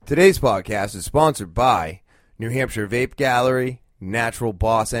Today's podcast is sponsored by New Hampshire Vape Gallery,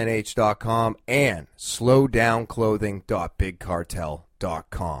 NaturalBossNH.com, and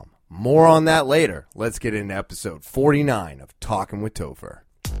SlowDownClothing.BigCartel.com. More on that later. Let's get into episode 49 of Talking with Topher.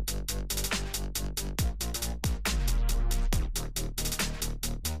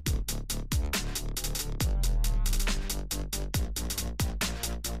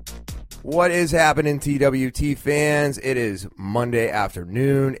 What is happening, TWT fans? It is Monday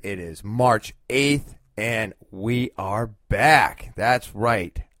afternoon. It is March 8th, and we are back. That's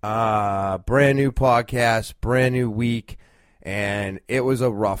right. Brand new podcast, brand new week, and it was a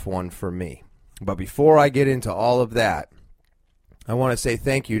rough one for me. But before I get into all of that, I want to say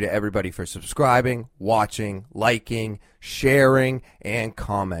thank you to everybody for subscribing, watching, liking, sharing, and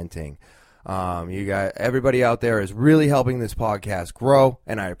commenting. Everybody out there is really helping this podcast grow,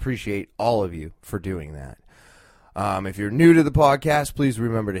 and I appreciate all of you for doing that. If you're new to the podcast, please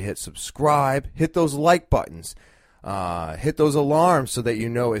remember to hit subscribe, hit those like buttons, hit those alarms so that you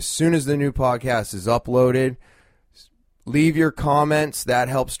know as soon as the new podcast is uploaded. Leave your comments. That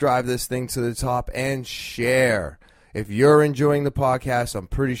helps drive this thing to the top, and share. If you're enjoying the podcast, I'm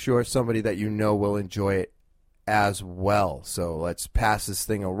pretty sure somebody that you know will enjoy it as well. So let's pass this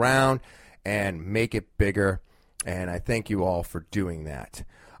thing around and make it bigger, and I thank you all for doing that.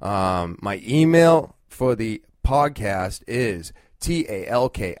 My email for the podcast is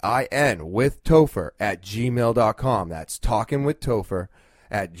talkin.with.topher@gmail.com. That's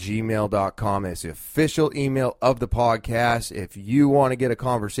talkinwithtopher@gmail.com. It's the official email of the podcast. If you want to get a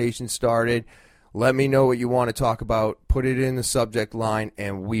conversation started, let me know what you want to talk about. Put it in the subject line,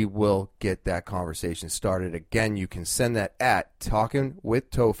 and we will get that conversation started. Again, you can send that at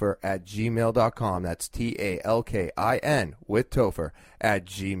talkinwithtopher@gmail.com. That's TALKIN with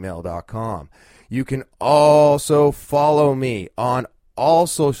Topher@gmail.com. You can also follow me on all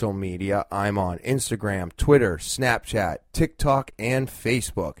social media. I'm on Instagram, Twitter, Snapchat, TikTok, and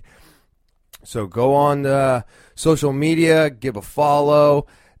Facebook. So go on the social media, give a follow.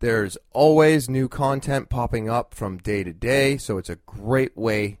 There's always new content popping up from day to day, so it's a great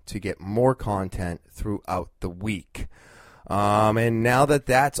way to get more content throughout the week. And now that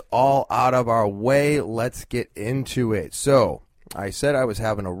that's all out of our way, let's get into it. So I said I was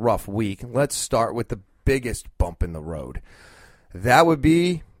having a rough week. Let's start with the biggest bump in the road. That would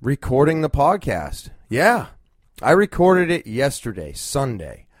be recording the podcast. Yeah, I recorded it yesterday,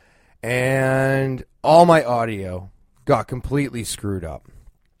 Sunday, and all my audio got completely screwed up.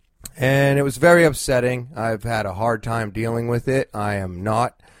 And it was very upsetting. I've had a hard time dealing with it. I am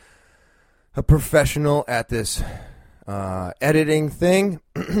not a professional at this editing thing,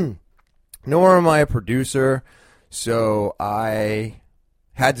 nor am I a producer. So I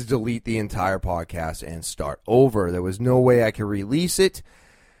had to delete the entire podcast and start over. There was no way I could release it,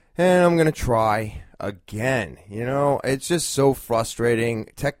 and I'm going to try again. You know, it's just so frustrating.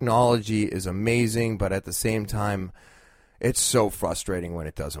 Technology is amazing, but at the same time, it's so frustrating when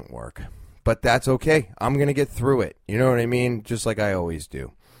it doesn't work. But that's okay. I'm going to get through it. You know what I mean? Just like I always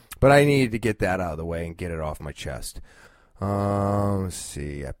do. But I needed to get that out of the way and get it off my chest. Let's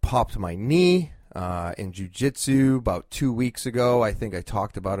see. I popped my knee in jiu-jitsu about 2 weeks ago. I think I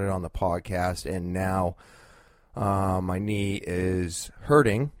talked about it on the podcast. And now my knee is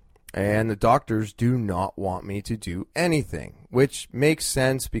hurting. And the doctors do not want me to do anything, which makes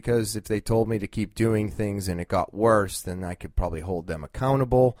sense because if they told me to keep doing things and it got worse, then I could probably hold them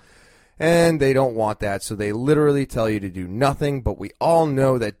accountable. And they don't want that, so they literally tell you to do nothing. But we all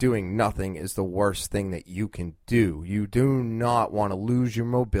know that doing nothing is the worst thing that you can do. You do not want to lose your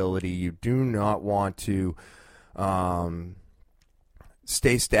mobility. You do not want to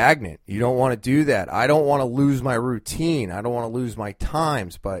stay stagnant. You don't want to do that. I don't want to lose my routine. I don't want to lose my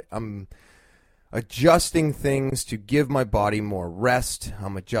times, but I'm adjusting things to give my body more rest.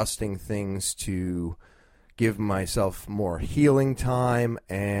 I'm adjusting things to give myself more healing time,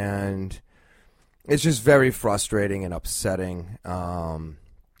 and it's just very frustrating and upsetting.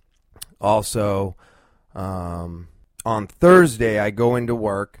 Also, on Thursday, I go into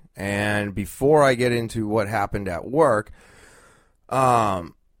work, and before I get into what happened at work,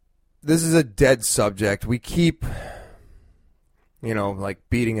 this is a dead subject. We keep, like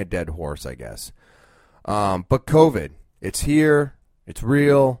beating a dead horse, I guess. But COVID, it's here, it's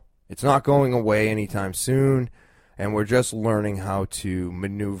real, it's not going away anytime soon, and we're just learning how to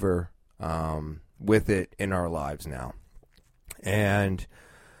maneuver with it in our lives now. And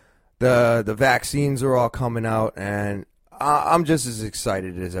the vaccines are all coming out, and I'm just as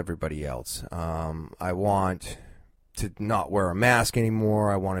excited as everybody else. I want to not wear a mask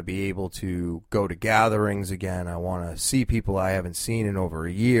anymore. I want to be able to go to gatherings again. I want to see people I haven't seen in over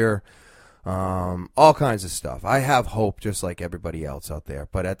a year. All kinds of stuff. I have hope just like everybody else out there.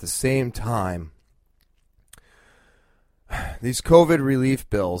 But at the same time, these COVID relief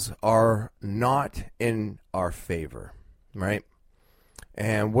bills are not in our favor, right?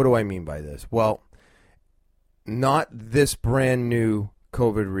 And what do I mean by this? Well, not this brand new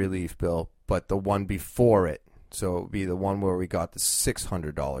COVID relief bill, but the one before it. So it would be the one where we got the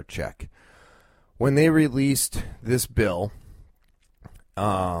 $600 check. When they released this bill,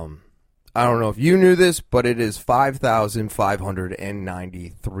 I don't know if you knew this, but it is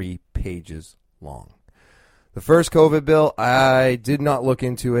 5,593 pages long. The first COVID bill, I did not look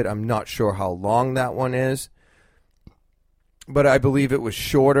into it. I'm not sure how long that one is, but I believe it was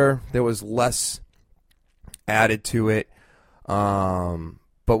shorter. There was less added to it.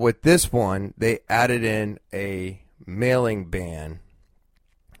 But with this one, they added in a mailing ban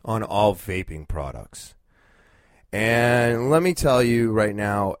on all vaping products. And let me tell you right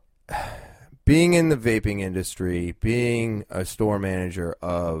now, being in the vaping industry, being a store manager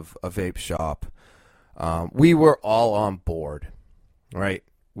of a vape shop, we were all on board, right,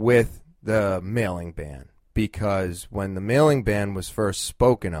 with the mailing ban. Because when the mailing ban was first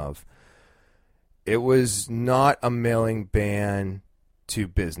spoken of, it was not a mailing ban to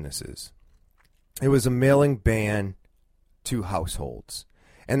businesses. It was a mailing ban to households.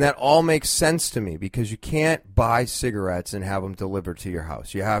 And that all makes sense to me because you can't buy cigarettes and have them delivered to your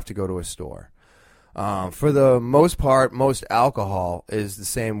house. You have to go to a store. For the most part, most alcohol is the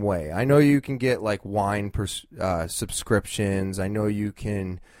same way. I know you can get like wine subscriptions. I know you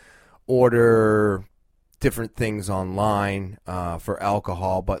can order different things online for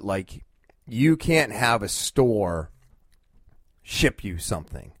alcohol, but like you can't have a store ship you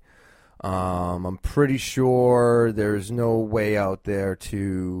something. I'm pretty sure there's no way out there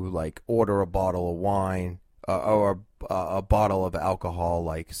to like order a bottle of wine or a bottle of alcohol,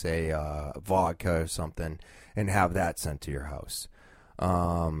 like say vodka or something, and have that sent to your house.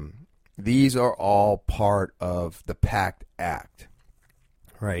 These are all part of the PACT Act,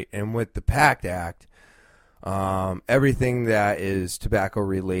 right? And with the PACT Act, everything that is tobacco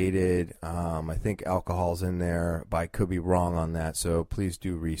related, I think alcohol's in there, but I could be wrong on that, so please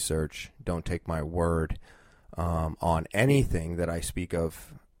do research. Don't take my word on anything that I speak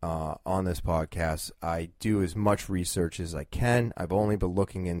of on this podcast. I do as much research as I can. I've only been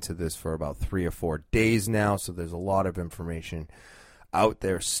looking into this for about 3 or 4 days now, so there's a lot of information out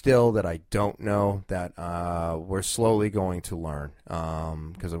there still that I don't know that we're slowly going to learn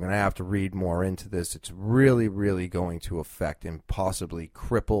because I'm going to have to read more into this. It's really, really going to affect and possibly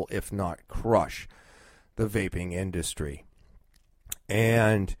cripple, if not crush, the vaping industry.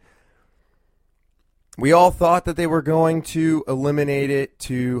 And we all thought that they were going to eliminate it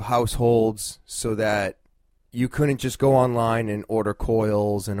to households so that you couldn't just go online and order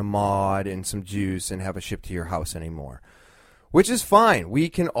coils and a mod and some juice and have it shipped to your house anymore. Which is fine. We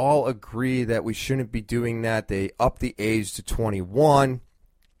can all agree that we shouldn't be doing that. They upped the age to 21.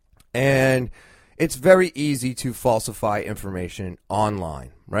 And it's very easy to falsify information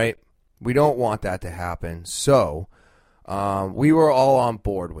online, right? We don't want that to happen. So we were all on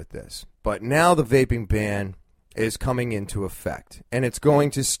board with this. But now the vaping ban is coming into effect. And it's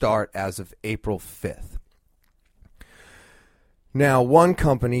going to start as of April 5th. Now, one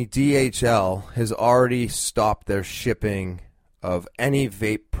company, DHL, has already stopped their shipping of any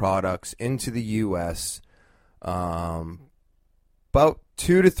vape products into the U.S. About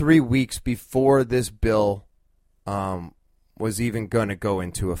 2 to 3 weeks before this bill was even going to go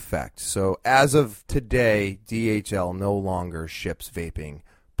into effect. So as of today, DHL no longer ships vaping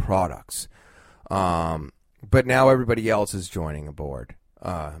products. But now everybody else is joining aboard.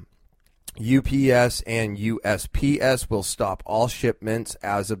 UPS and USPS will stop all shipments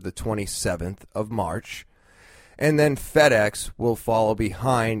as of the 27th of March. And then FedEx will follow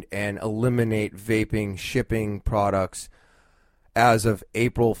behind and eliminate vaping shipping products as of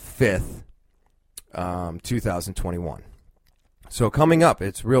April 5th, 2021. So coming up,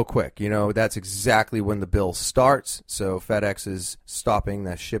 it's real quick. You know, that's exactly when the bill starts. So FedEx is stopping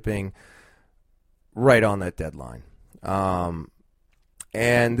that shipping right on that deadline.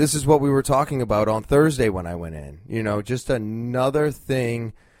 And this is what we were talking about on Thursday when I went in. You know, just another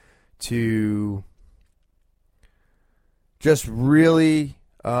thing to just really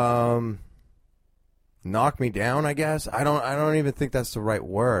knock me down, I guess. I don't even think that's the right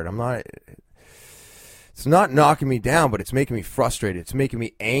word. It's not knocking me down, but it's making me frustrated. It's making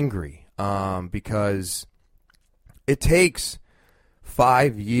me angry because it takes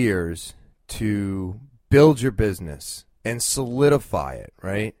 5 years to build your business and solidify it,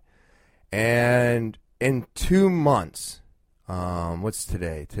 right? And in 2 months, what's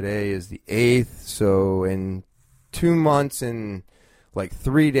today? Today is the 8th, so in 2 months and like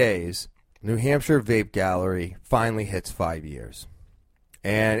 3 days, New Hampshire Vape Gallery finally hits 5 years.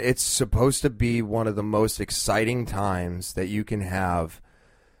 And it's supposed to be one of the most exciting times that you can have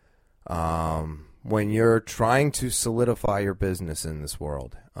when you're trying to solidify your business in this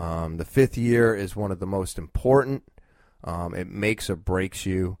world. The 5th year is one of the most important. It makes or breaks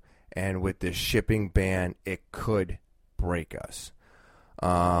you. And with this shipping ban, it could break us.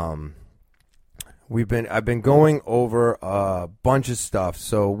 I've been going over a bunch of stuff.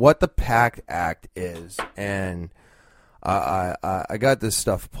 So what the PACT Act is, and I got this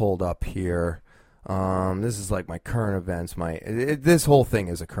stuff pulled up here. This is like my current events. This whole thing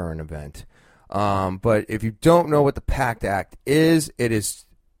is a current event. But if you don't know what the PACT Act is, it is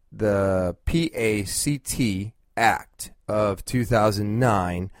the PACT Act of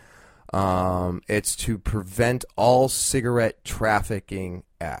 2009. It's to Prevent All Cigarette Trafficking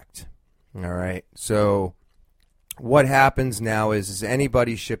Act. All right. So what happens now is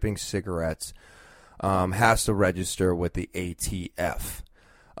anybody shipping cigarettes has to register with the ATF.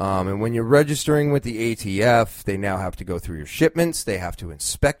 And when you're registering with the ATF, they now have to go through your shipments, they have to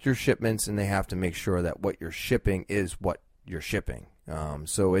inspect your shipments, and they have to make sure that what you're shipping is what you're shipping.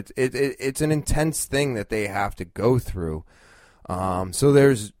 So it's an intense thing that they have to go through. So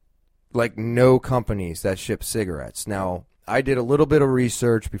there's like no companies that ship cigarettes. Now, I did a little bit of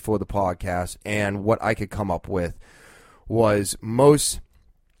research before the podcast, and what I could come up with was most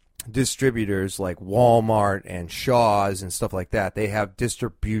distributors like Walmart and Shaw's and stuff like that, they have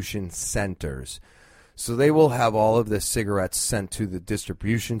distribution centers. So they will have all of the cigarettes sent to the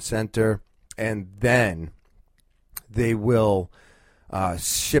distribution center, and then they will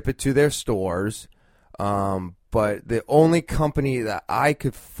ship it to their stores. But the only company that I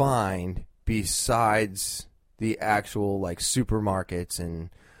could find besides the actual like supermarkets and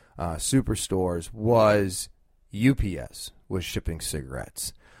superstores was UPS was shipping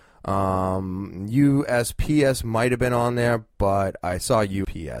cigarettes. USPS might have been on there, but I saw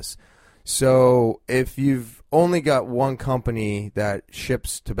UPS. So if you've only got one company that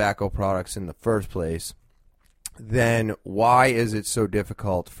ships tobacco products in the first place, then why is it so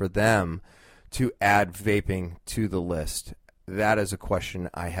difficult for them to add vaping to the list? That is a question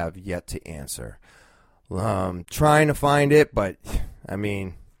I have yet to answer. Trying to find it, but I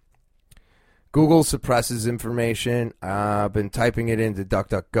mean, Google suppresses information. I've been typing it into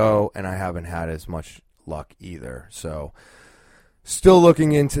DuckDuckGo, and I haven't had as much luck either. So still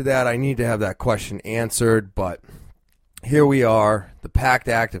looking into that. I need to have that question answered, but here we are. The PACT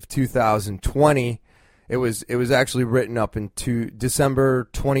Act of 2020. It was actually written up into December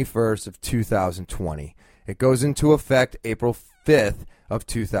 21st of 2020. It goes into effect April 5th of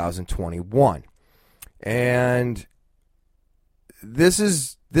 2021. And this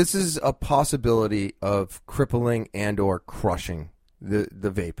is a possibility of crippling and or crushing the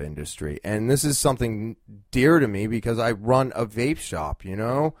vape industry. And this is something dear to me because I run a vape shop, you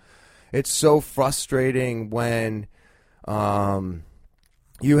know? It's so frustrating when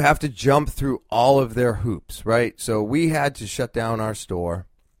you have to jump through all of their hoops, right? So we had to shut down our store.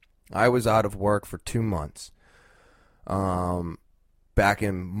 I was out of work for 2 months. Back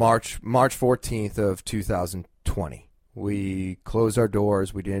in March 14th of 2020. We closed our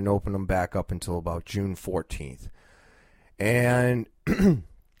doors. We didn't open them back up until about June 14th. And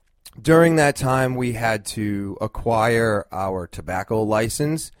during that time, we had to acquire our tobacco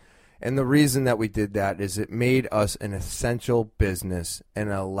license. And the reason that we did that is it made us an essential business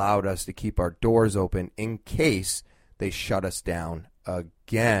and allowed us to keep our doors open in case they shut us down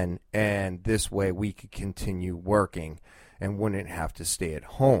again. And this way we could continue working and wouldn't have to stay at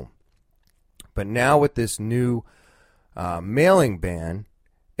home. But now with this new mailing ban,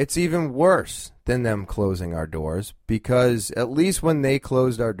 it's even worse than them closing our doors, because at least when they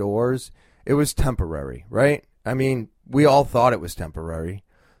closed our doors, it was temporary, right? I mean, we all thought it was temporary.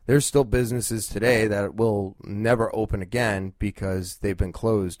 There's still businesses today that will never open again because they've been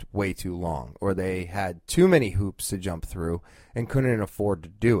closed way too long, or they had too many hoops to jump through and couldn't afford to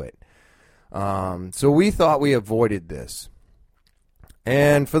do it. So we thought we avoided this.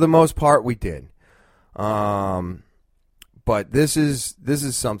 And for the most part, we did. But this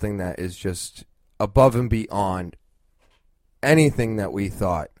is something that is just above and beyond anything that we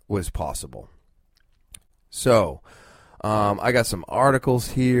thought was possible. So, I got some articles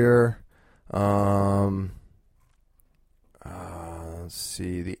here. Let's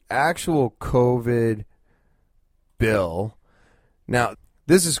see. The actual COVID bill. Now,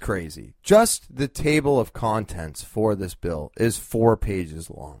 This is crazy. Just the table of contents for this bill is 4 pages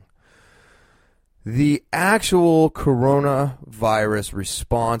long. The actual coronavirus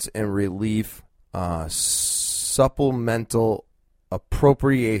response and relief Supplemental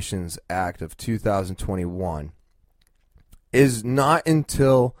Appropriations Act of 2021 is not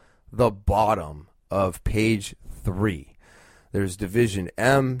until the bottom of page 3. There's Division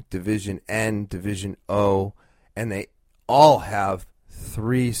M, Division N, Division O, and they all have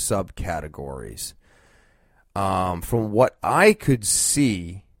 3 subcategories. From what I could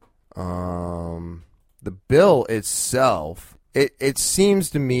see, the bill itself, it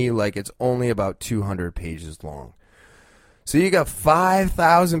seems to me like it's only about 200 pages long. So you got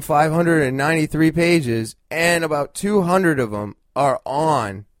 5,593 pages, and about 200 of them are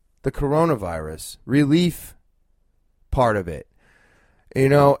on the coronavirus relief part of it. You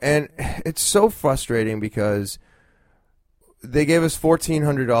know, and it's so frustrating because they gave us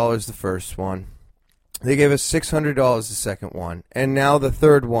 $1,400 the first one. They gave us $600 the second one. And now the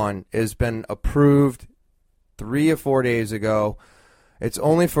third one has been approved 3 or 4 days ago. It's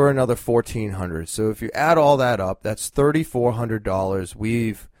only for another $1,400. So if you add all that up, that's $3,400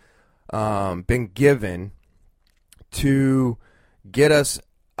 we've been given to get us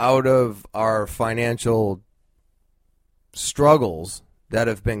out of our financial struggles that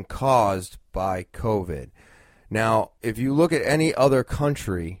have been caused by COVID. Now, if you look at any other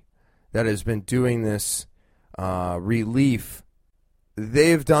country that has been doing this relief,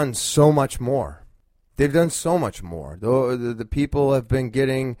 they've done so much more. They've done so much more. The people have been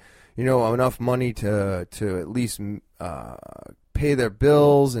getting, enough money to at least pay their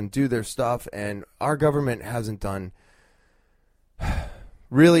bills and do their stuff, and our government hasn't done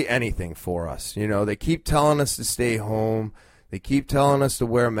really anything for us. They keep telling us to stay home. They keep telling us to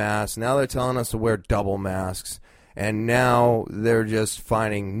wear masks. Now they're telling us to wear double masks. And now they're just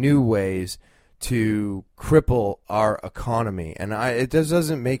finding new ways to cripple our economy. And it just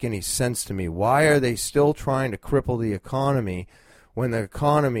doesn't make any sense to me. Why are they still trying to cripple the economy when the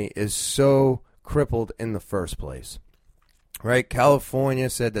economy is so crippled in the first place? Right? California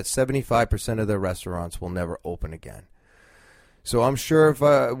said that 75% of their restaurants will never open again. So I'm sure if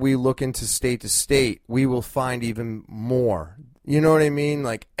we look into state to state, we will find even more. You know what I mean?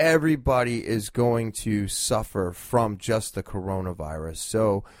 Like, everybody is going to suffer from just the coronavirus.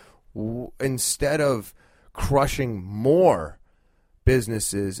 So instead of crushing more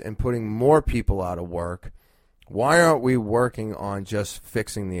businesses and putting more people out of work, why aren't we working on just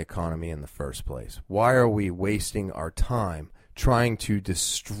fixing the economy in the first place? Why are we wasting our time trying to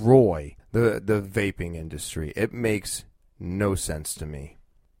destroy the vaping industry? It makes no sense to me.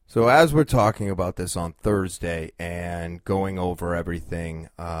 So as we're talking about this on Thursday and going over everything,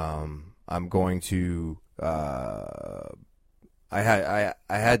 I'm going to I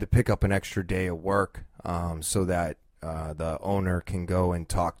had to pick up an extra day of work so that the owner can go and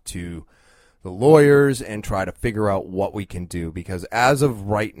talk to the lawyers and try to figure out what we can do, because as of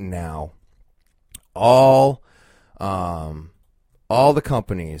right now, all the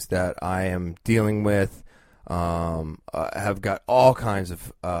companies that I am dealing with have got all kinds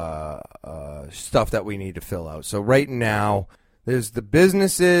of stuff that we need to fill out. So right now, there's the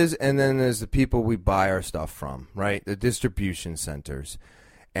businesses, and then there's the people we buy our stuff from, right? The distribution centers.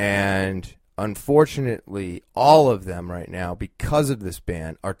 And unfortunately, all of them right now, because of this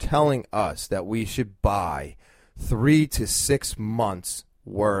ban, are telling us that we should buy 3 to 6 months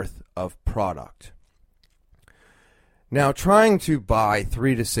worth of product. Now, trying to buy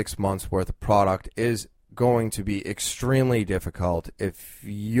 3 to 6 months worth of product is going to be extremely difficult. If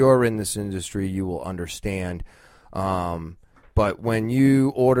you're in this industry, you will understand. But when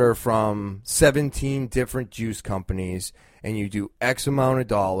you order from 17 different juice companies and you do X amount of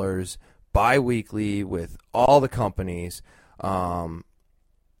dollars bi-weekly with all the companies,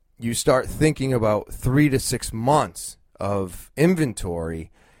 you start thinking about 3 to 6 months of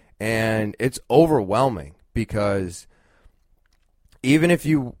inventory, and it's overwhelming, because even if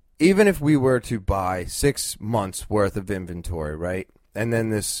we were to buy 6 months worth of inventory, right, and then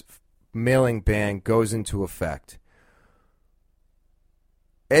this mailing ban goes into effect,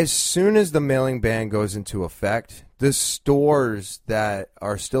 as soon as the mailing ban goes into effect, the stores that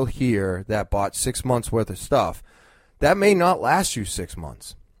are still here that bought 6 months worth of stuff, that may not last you 6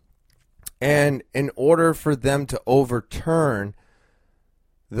 months. And in order for them to overturn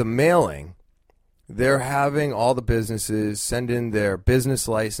the mailing, they're having all the businesses send in their business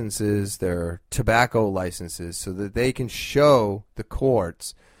licenses, their tobacco licenses, so that they can show the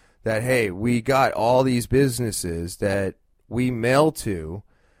courts that, hey, we got all these businesses that we mail to.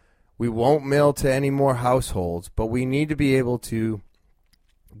 We won't mail to any more households, but we need to be able to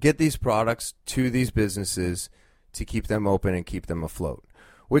get these products to these businesses to keep them open and keep them afloat,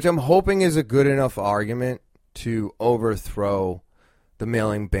 which I'm hoping is a good enough argument to overthrow the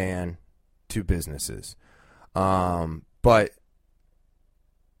mailing ban to businesses. But,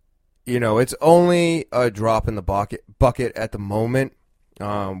 it's only a drop in the bucket at the moment.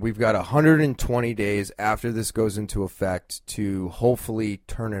 We've got 120 days after this goes into effect to hopefully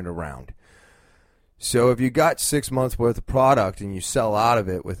turn it around. So if you got 6 months worth of product and you sell out of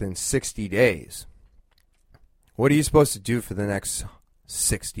it within 60 days, what are you supposed to do for the next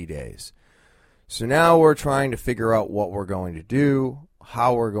 60 days? So now we're trying to figure out what we're going to do,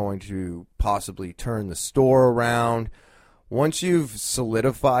 how we're going to possibly turn the store around. Once you've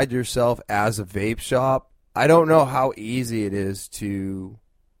solidified yourself as a vape shop, I don't know how easy it is to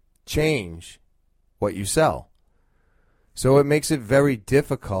change what you sell. So it makes it very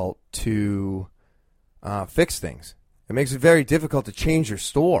difficult to fix things. It makes it very difficult to change your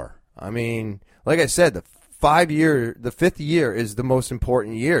store. I mean, like I said, the 5th year is the most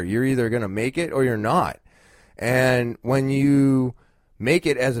important year. You're either going to make it or you're not. And when you make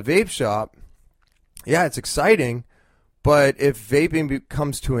it as a vape shop, yeah, it's exciting. But if vaping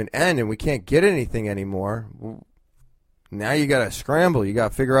comes to an end and we can't get anything anymore, now you got to scramble. You got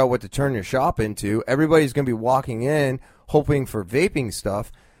to figure out what to turn your shop into. Everybody's going to be walking in hoping for vaping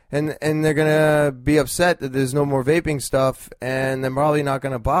stuff. And they're going to be upset that there's no more vaping stuff, and they're probably not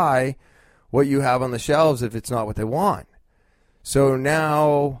going to buy what you have on the shelves if it's not what they want. So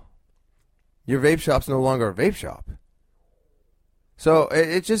now your vape shop's no longer a vape shop. So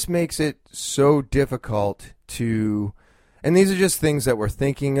it just makes it so difficult to, and these are just things that we're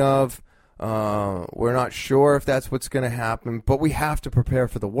thinking of. We're not sure if that's what's going to happen, but we have to prepare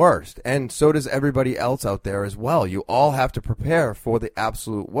for the worst. And so does everybody else out there as well. You all have to prepare for the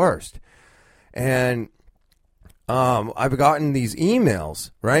absolute worst. And I've gotten these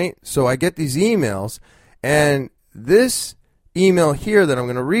emails, right? So I get these emails, and this email here that I'm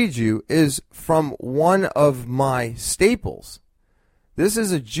going to read you is from one of my staples. This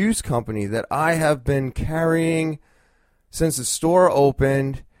is a juice company that I have been carrying since the store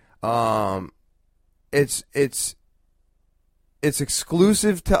opened. It's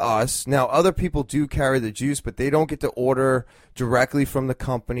exclusive to us. Now, other people do carry the juice, but they don't get to order directly from the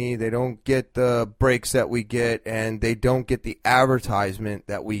company. They don't get the breaks that we get, and they don't get the advertisement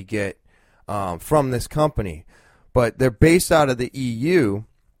that we get from this company. But they're based out of the EU,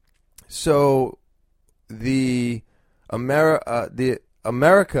 so the America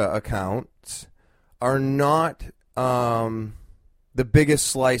accounts are not the biggest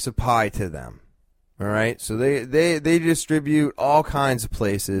slice of pie to them. All right, so they distribute all kinds of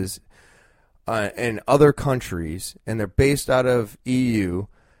places in other countries, and they're based out of EU,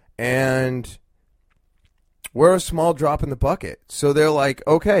 and we're a small drop in the bucket. So they're like,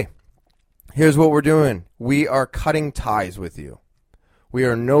 okay, here's what we're doing. We are cutting ties with you. We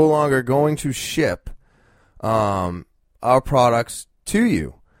are no longer going to ship our products to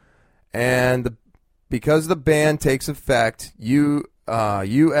you, and because the ban takes effect, USPS,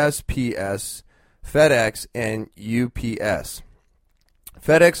 FedEx, and UPS.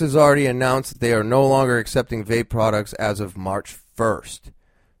 FedEx has already announced that they are no longer accepting vape products as of March 1st.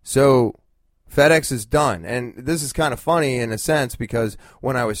 So FedEx is done. And this is kind of funny in a sense because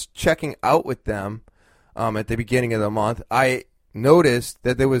when I was checking out with them at the beginning of the month, I noticed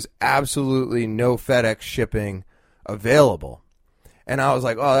that there was absolutely no FedEx shipping available. And I was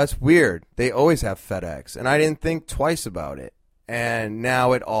like, oh, that's weird. They always have FedEx. And I didn't think twice about it. And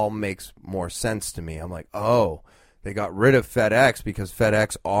now it all makes more sense to me. I'm like, oh, they got rid of FedEx because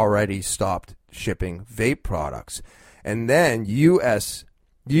FedEx already stopped shipping vape products. And then UPS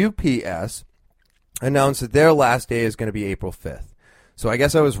announced that their last day is going to be April 5th. So I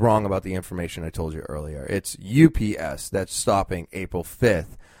guess I was wrong about the information I told you earlier. It's UPS that's stopping April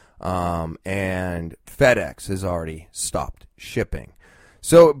 5th. And FedEx has already stopped shipping.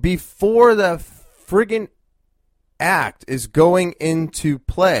 So before the friggin' act is going into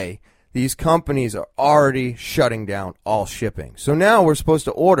play, these companies are already shutting down all shipping. So now we're supposed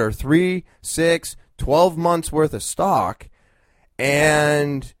to order 3, 6, 12 months worth of stock,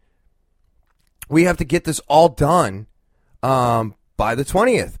 and we have to get this all done by the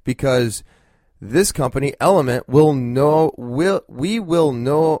 20th because this company, Element, oh my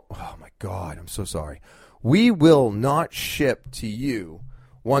God, I'm so sorry. We will not ship to you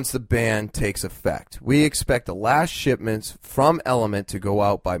once the ban takes effect. We expect the last shipments from Element to go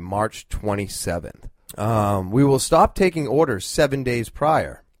out by March 27th. We will stop taking orders 7 days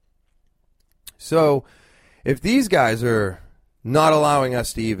prior. So if these guys are not allowing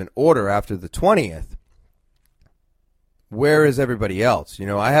us to even order after the 20th, where is everybody else?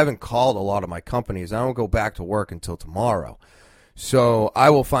 I haven't called a lot of my companies. I don't go back to work until tomorrow. So I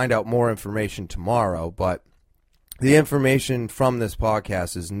will find out more information tomorrow, but the information from this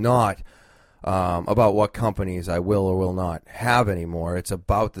podcast is not about what companies I will or will not have anymore. It's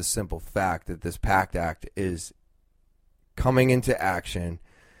about the simple fact that this PACT Act is coming into action.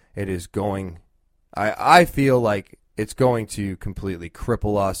 It is going, I feel like it's going to completely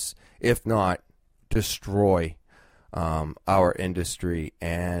cripple us, if not destroy our industry.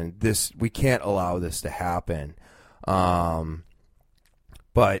 And we can't allow this to happen.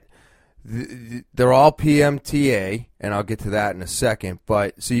 But they're all PMTA, and I'll get to that in a second.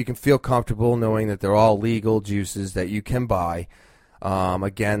 But so you can feel comfortable knowing that they're all legal juices that you can buy.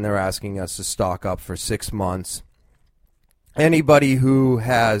 Again, they're asking us to stock up for 6 months. Anybody who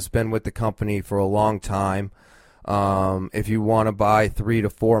has been with the company for a long time, if you want to buy 3 to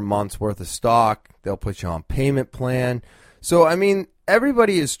 4 months worth of stock, they'll put you on payment plan. So, I mean,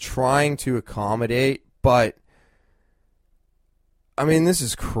 everybody is trying to accommodate, but I mean, this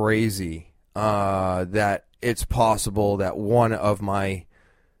is crazy that it's possible that one of my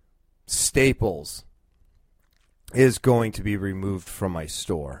staples is going to be removed from my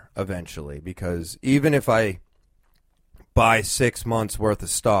store eventually, because even if I buy 6 months worth of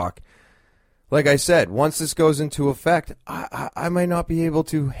stock, like I said, once this goes into effect, I might not be able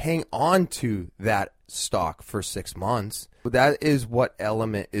to hang on to that stock for 6 months. That is what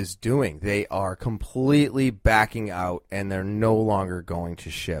Element is doing. They are completely backing out, and they're no longer going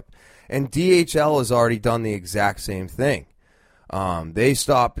to ship. And DHL has already done the exact same thing. They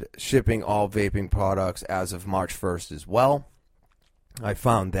stopped shipping all vaping products as of March 1st as well. I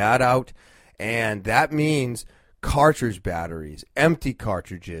found that out, and that means cartridge batteries, empty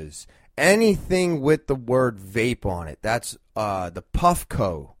cartridges, anything with the word vape on it. That's the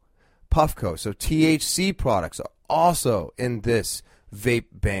Puffco. So THC products are also in this vape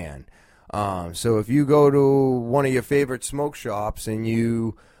ban. So if you go to one of your favorite smoke shops and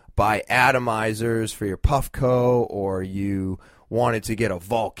you buy atomizers for your Puffco, or you wanted to get a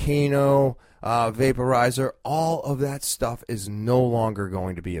Volcano vaporizer, all of that stuff is no longer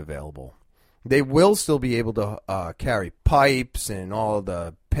going to be available. They will still be able to carry pipes and all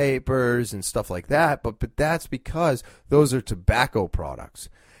the papers and stuff like that, but that's because those are tobacco products.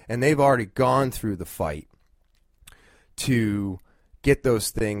 And they've already gone through the fight to get those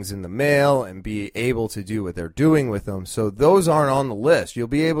things in the mail and be able to do what they're doing with them. So those aren't on the list. You'll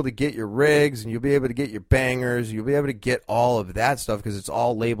be able to get your rigs, and you'll be able to get your bangers. You'll be able to get all of that stuff because it's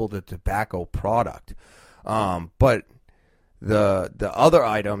all labeled a tobacco product. But the other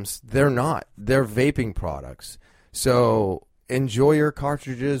items, they're not. They're vaping products. So enjoy your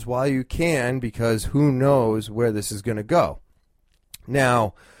cartridges while you can, because who knows where this is going to go.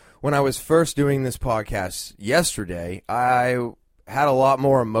 Now, when I was first doing this podcast yesterday, I had a lot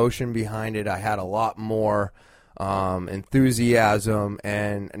more emotion behind it. I had a lot more enthusiasm,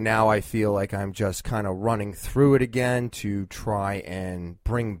 and now I feel like I'm just kind of running through it again to try and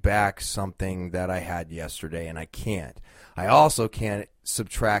bring back something that I had yesterday, and I can't. I also can't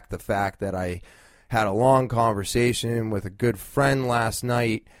subtract the fact that I had a long conversation with a good friend last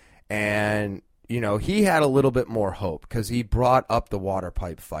night, and he had a little bit more hope because he brought up the water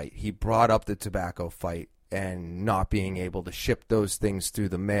pipe fight. He brought up the tobacco fight and not being able to ship those things through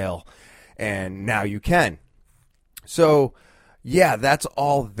the mail, and now you can. So, yeah, that's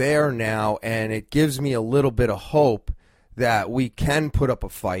all there now, and it gives me a little bit of hope that we can put up a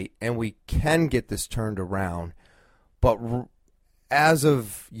fight and we can get this turned around. But as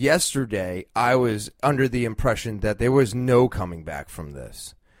of yesterday, I was under the impression that there was no coming back from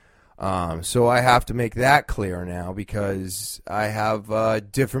this. So I have to make that clear now, because I have a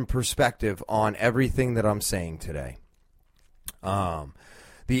different perspective on everything that I'm saying today.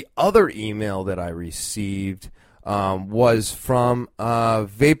 The other email that I received was from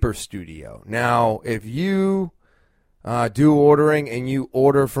Vapor Studio. Now, if you do ordering and you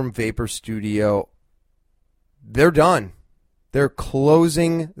order from Vapor Studio, they're done. They're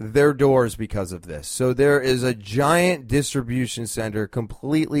closing their doors because of this. So there is a giant distribution center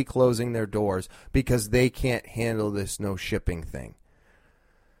completely closing their doors because they can't handle this no shipping thing.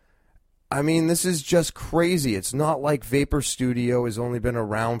 I mean, this is just crazy. It's not like Vapor Studio has only been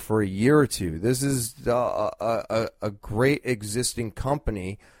around for a year or two. This is a great existing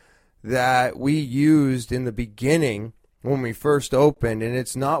company that we used in the beginning when we first opened, and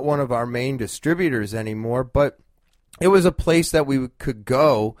it's not one of our main distributors anymore, but it was a place that we could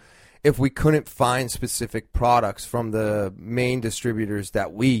go if we couldn't find specific products from the main distributors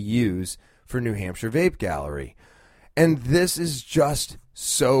that we use for New Hampshire Vape Gallery. And this is just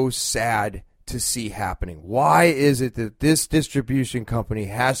so sad to see happening? Why is it that this distribution company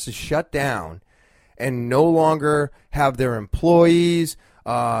has to shut down and no longer have their employees?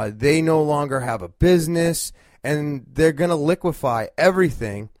 They no longer have a business, and they're going to liquefy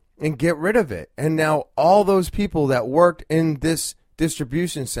everything and get rid of it. And now all those people that worked in this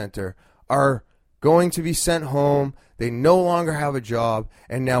distribution center are going to be sent home. They no longer have a job,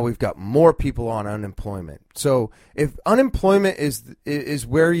 and now we've got more people on unemployment. So if unemployment is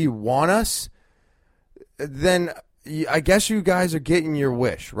where you want us, then I guess you guys are getting your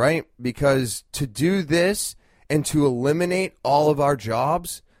wish, right? Because to do this and to eliminate all of our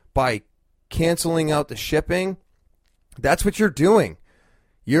jobs by canceling out the shipping, that's what you're doing.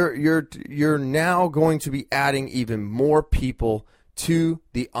 You're now going to be adding even more people to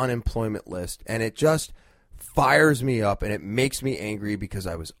the unemployment list, and it just fires me up and it makes me angry because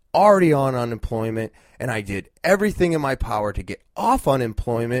I was already on unemployment and I did everything in my power to get off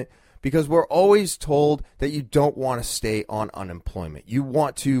unemployment, because we're always told that you don't want to stay on unemployment. You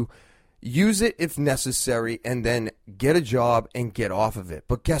want to use it if necessary and then get a job and get off of it.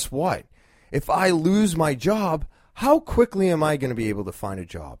 But guess what? If I lose my job, how quickly am I going to be able to find a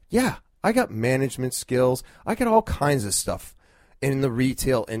job? Yeah, I got management skills. I got all kinds of stuff in the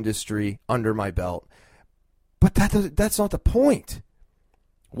retail industry under my belt. But that's not the point.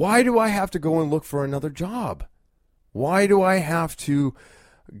 Why do I have to go and look for another job? Why do I have to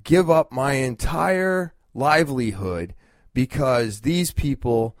give up my entire livelihood because these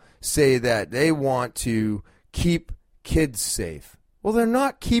people say that they want to keep kids safe? Well, they're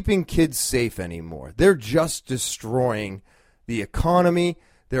not keeping kids safe anymore. They're just destroying the economy.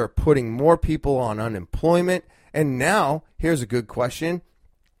 They're putting more people on unemployment. And now, here's a good question.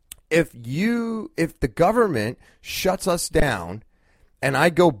 If the government shuts us down and I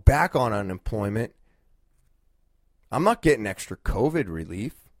go back on unemployment, I'm not getting extra COVID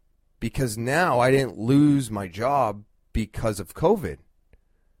relief because now I didn't lose my job because of COVID.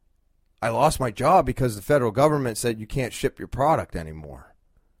 I lost my job because the federal government said you can't ship your product anymore.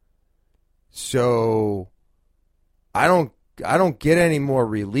 So I don't get any more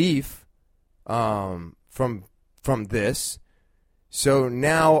relief from this. So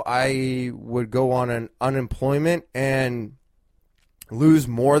now I would go on an unemployment and lose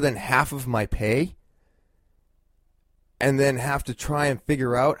more than half of my pay, and then have to try and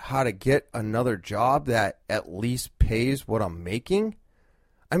figure out how to get another job that at least pays what I'm making.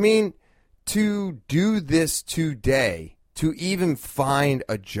 I mean, to do this today, to even find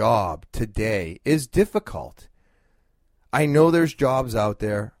a job today is difficult. I know there's jobs out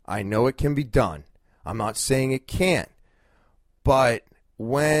there. I know it can be done. I'm not saying it can't. But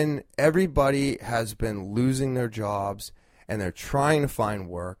when everybody has been losing their jobs and they're trying to find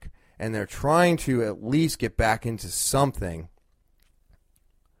work and they're trying to at least get back into something,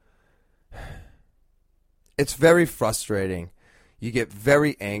 it's very frustrating. You get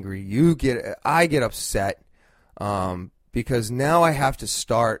very angry. I get upset because now I have to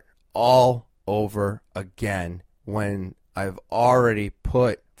start all over again when I've already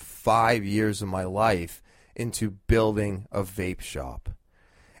put 5 years of my life into building a vape shop.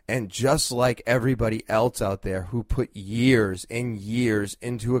 And just like everybody else out there who put years and years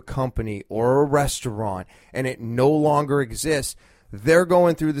into a company or a restaurant and it no longer exists, they're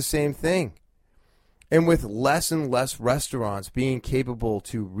going through the same thing. And with less and less restaurants being capable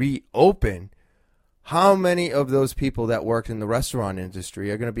to reopen, how many of those people that worked in the restaurant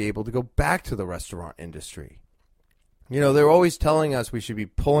industry are going to be able to go back to the restaurant industry? You know, they're always telling us we should be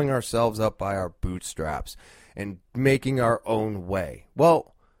pulling ourselves up by our bootstraps and making our own way.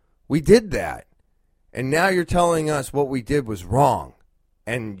 Well, we did that. And now you're telling us what we did was wrong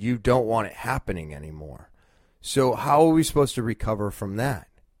and you don't want it happening anymore. So how are we supposed to recover from that?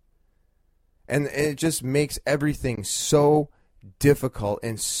 And it just makes everything so difficult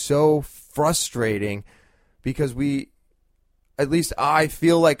and so frustrating because at least I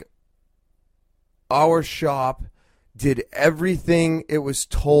feel like our shop did everything it was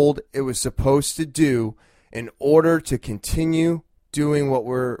told it was supposed to do in order to continue doing what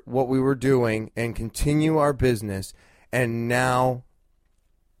we were doing and continue our business, and now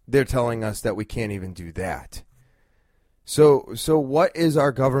they're telling us that we can't even do that. So what is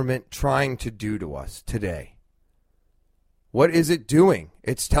our government trying to do to us today? What is it doing?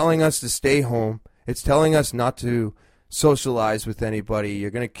 It's telling us to stay home. It's telling us not to socialize with anybody.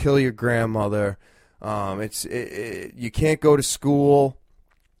 You're going to kill your grandmother. You can't go to school.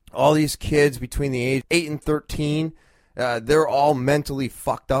 All these kids between the age 8 and 13, they're all mentally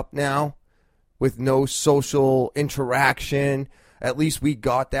fucked up now with no social interaction. At least we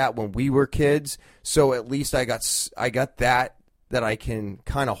got that when we were kids. So at least I got that that I can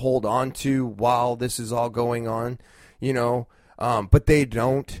kind of hold on to while this is all going on, but they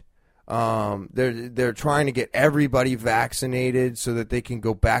don't. They're trying to get everybody vaccinated so that they can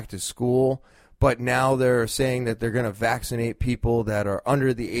go back to school. But now they're saying that they're going to vaccinate people that are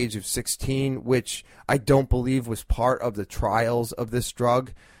under the age of 16, which I don't believe was part of the trials of this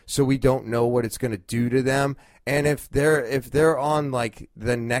drug. So we don't know what it's going to do to them. And if they're on like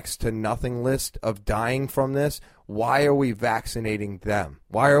the next to nothing list of dying from this, why are we vaccinating them?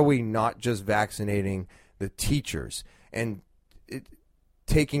 Why are we not just vaccinating the teachers and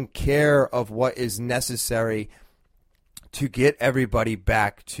taking care of what is necessary to get everybody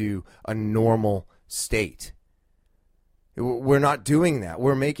back to a normal state? We're not doing that.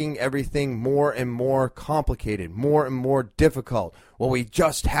 We're making everything more and more complicated, more and more difficult. Well, we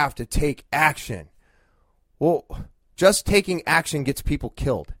just have to take action. Well, just taking action gets people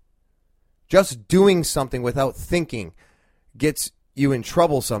killed. Just doing something without thinking gets you in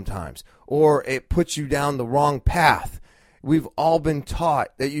trouble sometimes, or it puts you down the wrong path. We've all been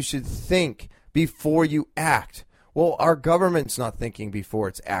taught that you should think before you act. Well, our government's not thinking before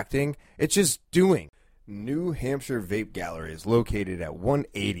it's acting. It's just doing. New Hampshire Vape Gallery is located at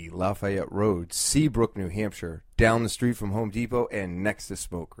 180 Lafayette Road, Seabrook, New Hampshire, down the street from Home Depot and next to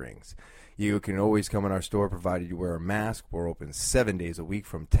Smoke Rings. You can always come in our store provided you wear a mask. We're open 7 days a week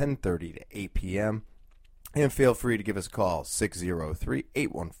from 10:30 to 8 p.m. And feel free to give us a call,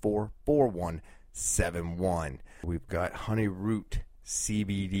 603-814-4171. We've got Honey Root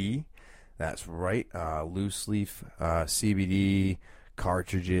CBD. That's right, loose leaf CBD,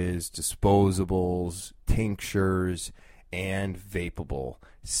 cartridges, disposables, tinctures, and vapable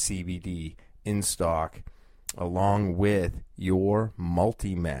CBD in stock, along with your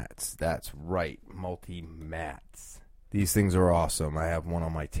multi-mats. That's right, multi-mats. These things are awesome. I have one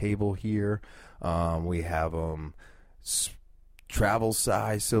on my table here. We have them travel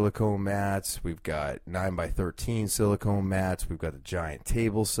size silicone mats. We've got 9x13 silicone mats. We've got the giant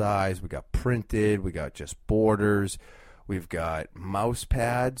table size. We got printed. We got just borders. We've got mouse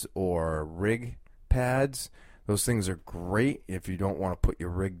pads or rig pads. Those things are great if you don't want to put your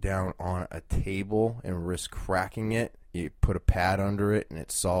rig down on a table and risk cracking it. You put a pad under it and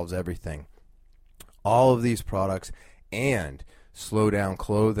it solves everything. All of these products and Slow Down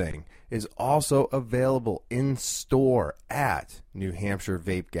Clothing is also available in store at New Hampshire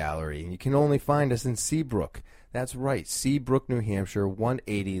Vape Gallery. And you can only find us in Seabrook. That's right, Seabrook, New Hampshire,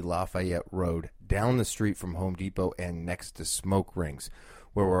 180 Lafayette Road, down the street from Home Depot and next to Smoke Rings,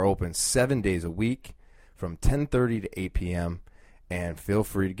 where we're open 7 days a week from 10:30 to 8 p.m. And feel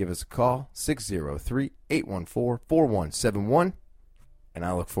free to give us a call, 603-814-4171. And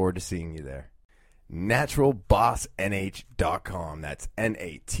I look forward to seeing you there. NaturalBossNH.com. That's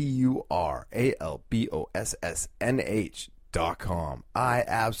NaturalBossNH.com. I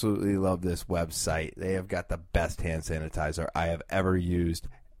absolutely love this website. They have got the best hand sanitizer I have ever used,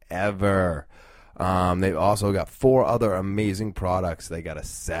 ever. They've also got 4 other amazing products. They got a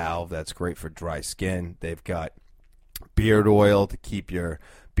salve that's great for dry skin. They've got beard oil to keep your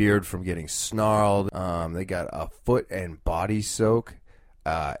beard from getting snarled. They got a foot and body soak.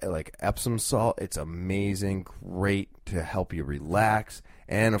 Like Epsom salt. It's amazing, great to help you relax.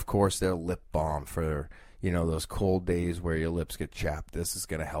 And of course their lip balm for, those cold days where your lips get chapped. This is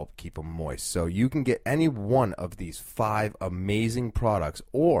going to help keep them moist. So you can get any one of these 5 amazing products,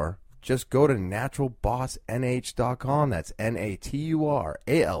 or just go to naturalbossnh.com. That's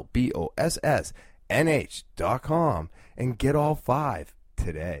naturalbossnh.com and get all 5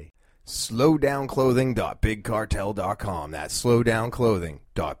 today. Slowdownclothing.bigcartel.com. That's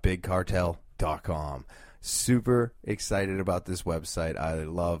slowdownclothing.bigcartel.com. Super excited about this website. I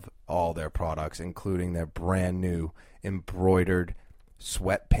love all their products, including their brand new embroidered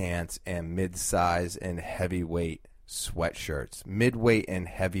sweatpants and mid-size and heavyweight sweatshirts. Midweight and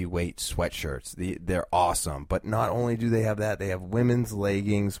heavyweight sweatshirts. They're awesome. But not only do they have that, they have women's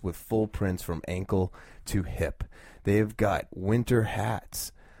leggings with full prints from ankle to hip. They've got winter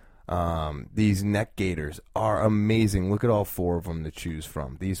hats. These neck gaiters are amazing. Look at all 4 of them to choose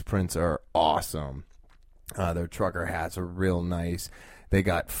from. These prints are awesome. Their trucker hats are real nice. They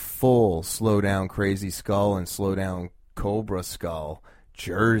got full Slow Down Crazy Skull and Slow Down Cobra Skull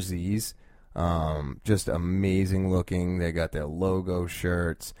jerseys. Just amazing looking. They got their logo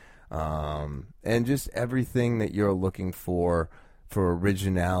shirts. And just everything that you're looking for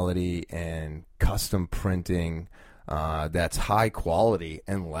originality and custom printing. That's high quality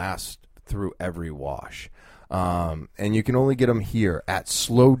and lasts through every wash. And you can only get them here at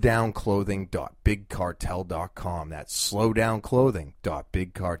slowdownclothing.bigcartel.com. That's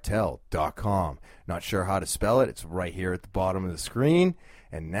slowdownclothing.bigcartel.com. Not sure how to spell it? It's right here at the bottom of the screen.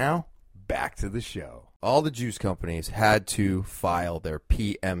 And now, back to the show. All the juice companies had to file their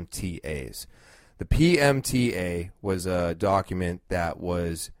PMTAs. The PMTA was a document that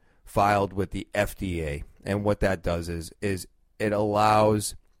was filed with the FDA. And what that does is it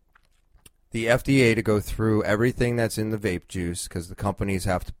allows the FDA to go through everything that's in the vape juice because the companies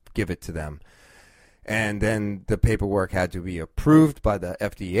have to give it to them. And then the paperwork had to be approved by the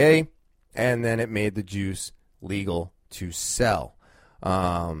FDA, and then it made the juice legal to sell.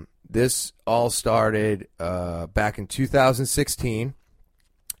 This all started back in 2016,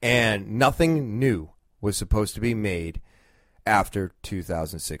 and nothing new was supposed to be made after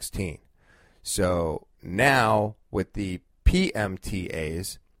 2016. So now with the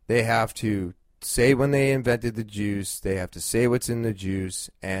PMTAs, they have to say when they invented the juice, they have to say what's in the juice,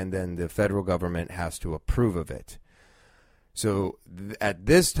 and then the federal government has to approve of it. So at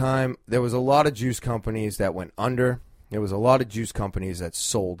this time, there was a lot of juice companies that went under. There was a lot of juice companies that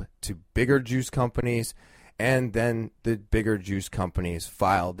sold to bigger juice companies, and then the bigger juice companies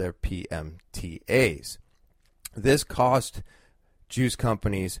filed their PMTAs. This cost juice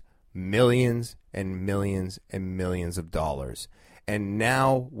companies millions and millions and millions of dollars. And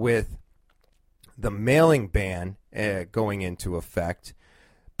now with the mailing ban going into effect,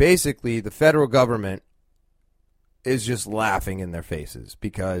 basically the federal government is just laughing in their faces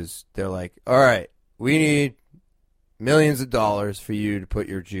because they're like, all right, we need millions of dollars for you to put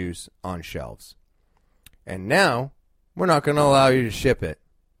your juice on shelves. And now we're not going to allow you to ship it.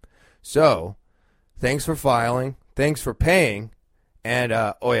 So thanks for filing. Thanks for paying. And,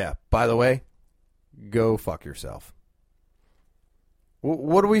 oh yeah, by the way, go fuck yourself.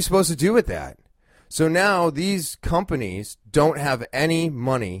 What are we supposed to do with that? So now these companies don't have any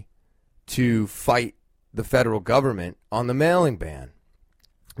money to fight the federal government on the mailing ban.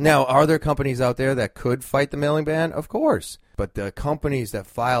 Now, are there companies out there that could fight the mailing ban? Of course. But the companies that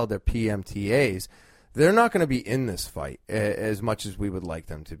filed their PMTAs, they're not going to be in this fight as much as we would like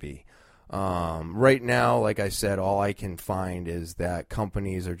them to be. Right now, like I said, all I can find is that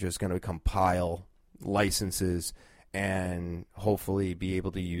companies are just going to compile licenses and hopefully be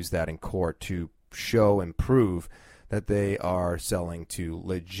able to use that in court to show and prove that they are selling to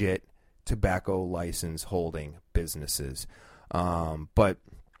legit tobacco license holding businesses. But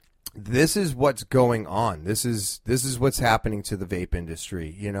this is what's going on. This is what's happening to the vape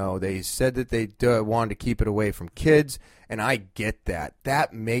industry. You know, they said that they wanted to keep it away from kids, and I get that.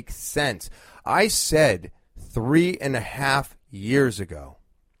 That makes sense. I said 3.5 years ago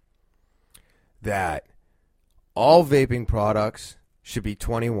that all vaping products should be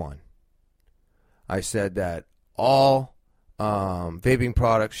 21. I said that all vaping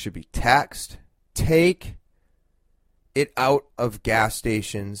products should be taxed. Take it out of gas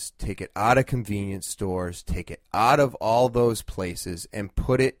stations, take it out of convenience stores, take it out of all those places and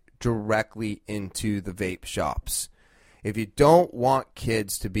put it directly into the vape shops. If you don't want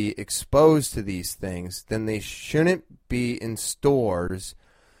kids to be exposed to these things, then they shouldn't be in stores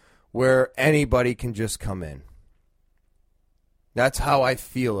where anybody can just come in. That's how I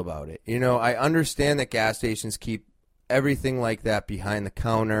feel about it. You know, I understand that gas stations keep everything like that behind the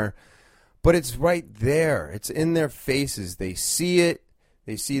counter, but it's right there. It's in their faces. They see it.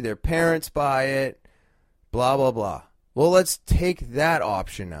 They see their parents buy it, blah, blah, blah. Well, let's take that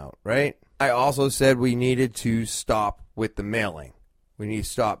option out, right? I also said we needed to stop with the mailing. We need to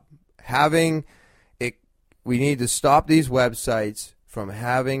stop having it. We need to stop these websites from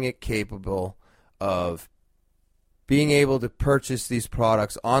having it capable of being able to purchase these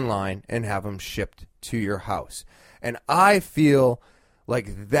products online and have them shipped to your house. And I feel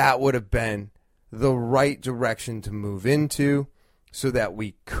like that would have been the right direction to move into so that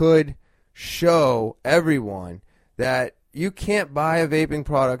we could show everyone that you can't buy a vaping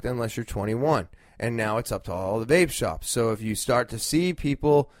product unless you're 21. And now it's up to all the vape shops. So if you start to see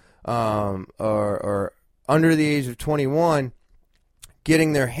people or under the age of 21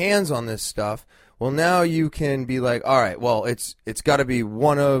 getting their hands on this stuff, well, now you can be like, all right, well, it's got to be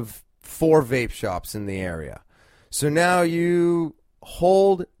one of 4 vape shops in the area. So now you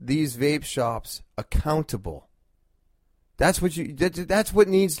hold these vape shops accountable. That's what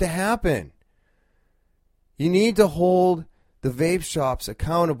needs to happen. You need to hold the vape shops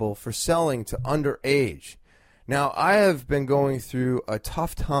accountable for selling to underage. Now, I have been going through a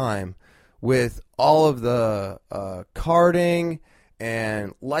tough time with all of the carding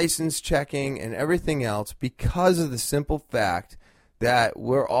and license checking and everything else because of the simple fact that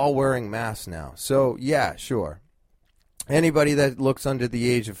we're all wearing masks now. So, yeah, sure. Anybody that looks under the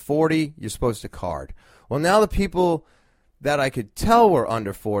age of 40, you're supposed to card. Well, now the people that I could tell were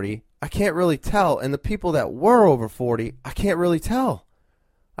under 40, I can't really tell. And the people that were over 40, I can't really tell.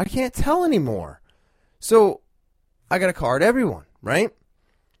 I can't tell anymore. So I got to card everyone, right?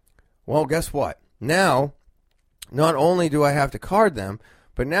 Well, guess what? Now, not only do I have to card them,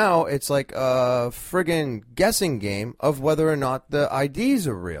 but now it's like a friggin' guessing game of whether or not the IDs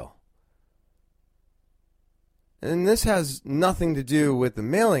are real. And this has nothing to do with the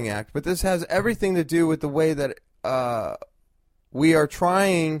Mailing Act, but this has everything to do with the way that we are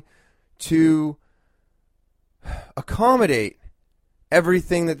trying to accommodate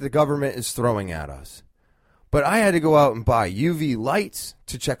everything that the government is throwing at us. But I had to go out and buy UV lights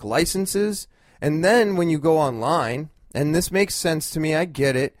to check licenses. And then when you go online, and this makes sense to me, I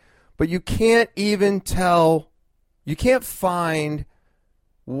get it, but you can't even tell, you can't find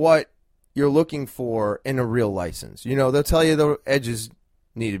what you're looking for in a real license. You know, they'll tell you the edges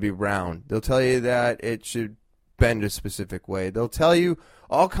need to be round. They'll tell you that it should bend a specific way. They'll tell you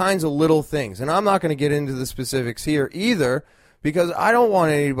all kinds of little things. And I'm not going to get into the specifics here either, because I don't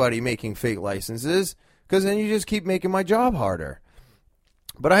want anybody making fake licenses, because then you just keep making my job harder.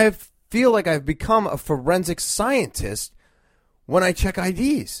 But I feel like I've become a forensic scientist when I check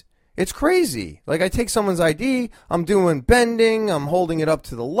IDs. It's crazy. Like, I take someone's ID, I'm doing bending, I'm holding it up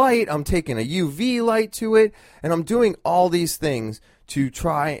to the light, I'm taking a UV light to it, and I'm doing all these things to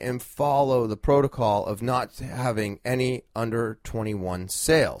try and follow the protocol of not having any under 21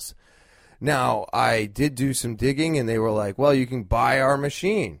 sales. Now, I did do some digging, and they were like, well, you can buy our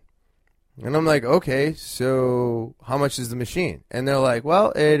machine. And I'm like, okay, so how much is the machine? And they're like,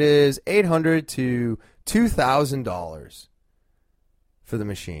 well, it is $800 to $2,000 for the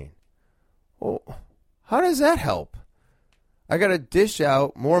machine. Well, how does that help? I got to dish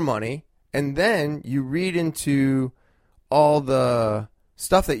out more money, and then you read into all the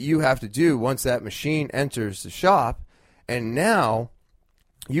stuff that you have to do once that machine enters the shop, and now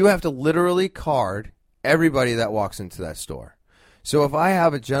you have to literally card everybody that walks into that store. So if I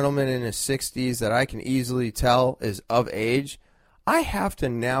have a gentleman in his 60s that I can easily tell is of age, I have to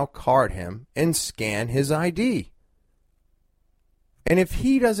now card him and scan his ID. And if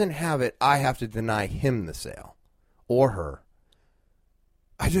he doesn't have it, I have to deny him the sale or her.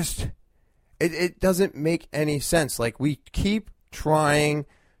 It doesn't make any sense. Like, we keep trying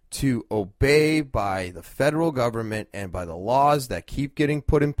to obey by the federal government and by the laws that keep getting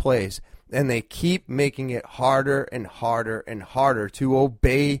put in place, and they keep making it harder and harder and harder to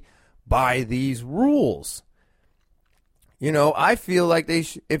obey by these rules. You know, I feel like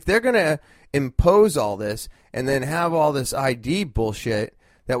if they're going to impose all this and then have all this ID bullshit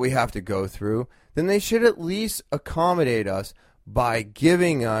that we have to go through, then they should at least accommodate us by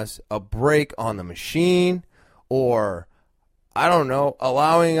giving us a break on the machine, or, I don't know,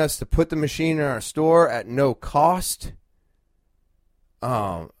 allowing us to put the machine in our store at no cost.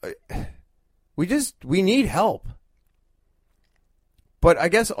 We need help. But I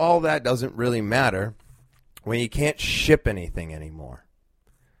guess all that doesn't really matter when you can't ship anything anymore.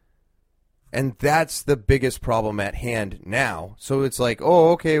 And that's the biggest problem at hand now. So it's like,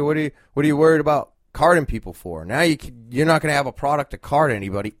 oh, okay, what are you worried about carding people for? Now you're not going to have a product to card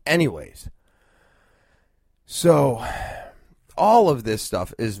anybody anyways. So all of this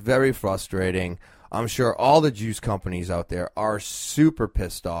stuff is very frustrating. I'm sure all the juice companies out there are super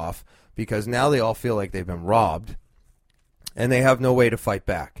pissed off because now they all feel like they've been robbed and they have no way to fight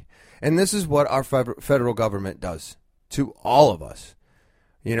back. And this is what our federal government does to all of us.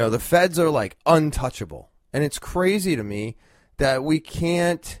 You know, the feds are like untouchable. And it's crazy to me that we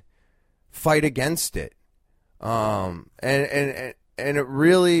can't fight against it. And it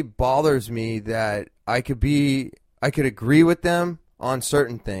really bothers me that I could agree with them on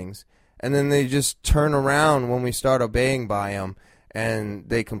certain things, and then they just turn around when we start obeying by them, and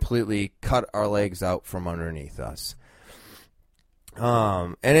they completely cut our legs out from underneath us.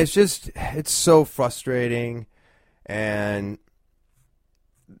 And it's so frustrating, and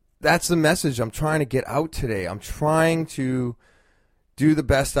that's the message I'm trying to get out today. I'm trying to do the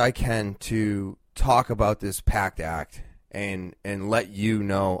best I can to talk about this PACT Act and let you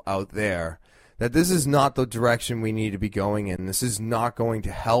know out there that this is not the direction we need to be going in. This is not going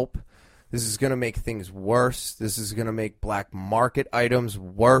to help. This is going to make things worse. This is going to make black market items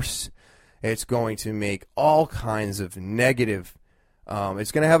worse. It's going to make all kinds of negative.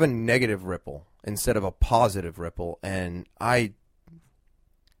 It's going to have a negative ripple instead of a positive ripple. And I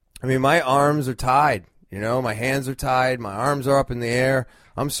mean, my arms are tied. You know, my hands are tied. My arms are up in the air.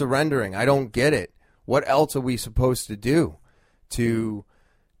 I'm surrendering. I don't get it. What else are we supposed to do to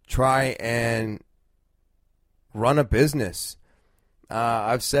try and run a business.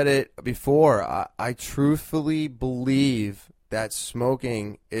 I've said it before. I truthfully believe that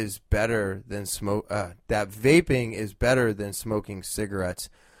smoking is better than that vaping is better than smoking cigarettes.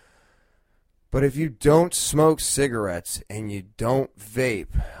 But if you don't smoke cigarettes and you don't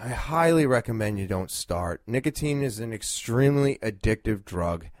vape, I highly recommend you don't start. Nicotine is an extremely addictive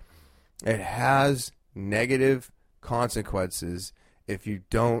drug. It has negative consequences if you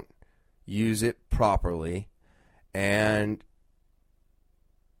don't use it properly. And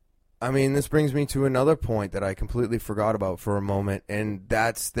I mean, this brings me to another point that I completely forgot about for a moment, and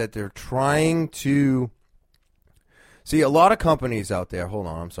that's that they're trying to see a lot of companies out there. Hold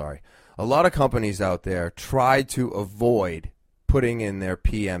on, I'm sorry. A lot of companies out there try to avoid putting in their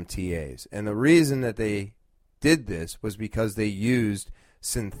PMTAs. And the reason that they did this was because they used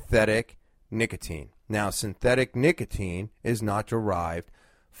synthetic nicotine. Now, synthetic nicotine is not derived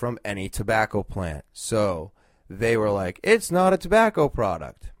from any tobacco plant. So they were like, it's not a tobacco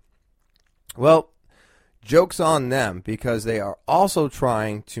product. Well, joke's on them, because they are also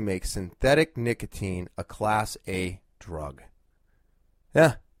trying to make synthetic nicotine a Class A drug.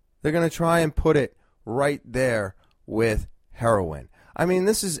 Yeah. They're going to try and put it right there with heroin. I mean,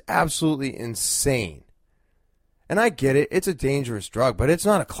 this is absolutely insane. And I get it. It's a dangerous drug, but it's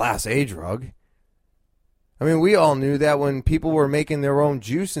not a Class A drug. I mean, we all knew that when people were making their own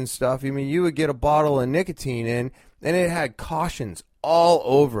juice and stuff. I mean, you would get a bottle of nicotine in, and it had cautions all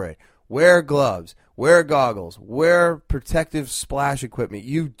over it. Wear gloves, wear goggles, wear protective splash equipment.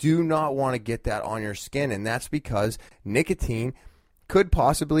 You do not want to get that on your skin, and that's because nicotine could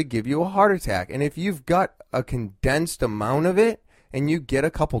possibly give you a heart attack. And if you've got a condensed amount of it and you get a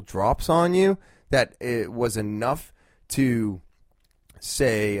couple drops on you, that it was enough to,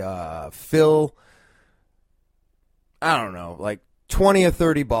 say, fill, I don't know, like 20 or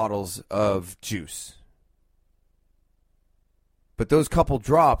 30 bottles of juice. But those couple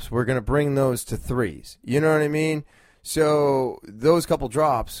drops, we're going to bring those to threes. You know what I mean? So those couple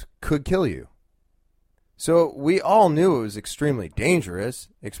drops could kill you. So we all knew it was extremely dangerous,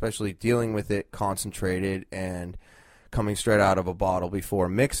 especially dealing with it concentrated and coming straight out of a bottle before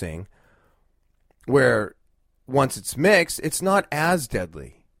mixing, where once it's mixed, it's not as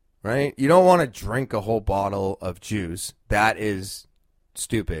deadly, right? You don't want to drink a whole bottle of juice. That is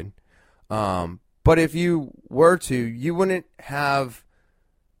stupid. But if you were to, you wouldn't have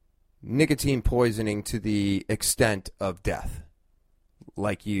nicotine poisoning to the extent of death,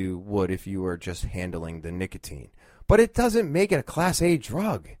 like you would if you were just handling the nicotine. But it doesn't make it a Class A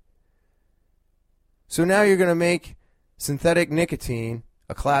drug. So now you're going to make synthetic nicotine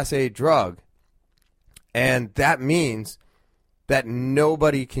a Class A drug, and that means that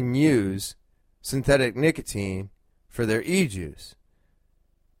nobody can use synthetic nicotine for their e-juice.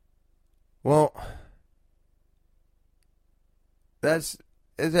 Well, that's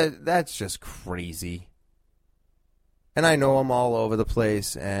just crazy. And I know I'm all over the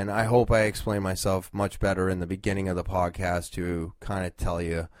place, and I hope I explain myself much better in the beginning of the podcast to kind of tell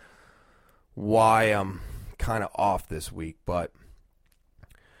you why I'm kind of off this week. But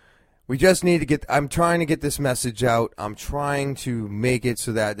we just need to get, I'm trying to get this message out. I'm trying to make it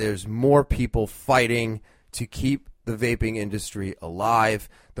so that there's more people fighting to keep the vaping industry alive.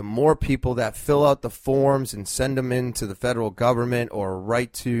 The more people that fill out the forms and send them in to the federal government or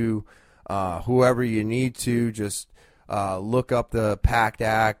write to whoever you need to, just look up the PACT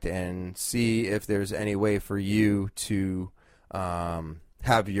Act and see if there's any way for you to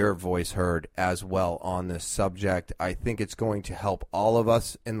have your voice heard as well on this subject. I think it's going to help all of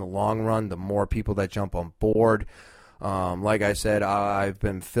us in the long run, the more people that jump on board. Like I said, I've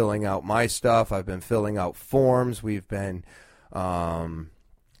been filling out my stuff. I've been filling out forms. We've been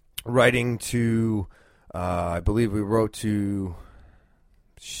writing to, I believe we wrote to,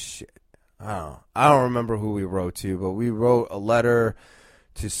 I don't remember who we wrote to, but we wrote a letter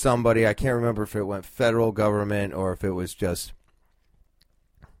to somebody. I can't remember if it went federal government or if it was just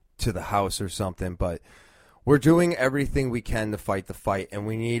to the House or something, but we're doing everything we can to fight the fight, and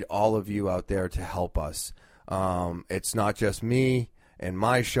we need all of you out there to help us. It's not just me and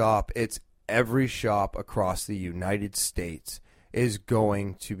my shop, it's every shop across the United States is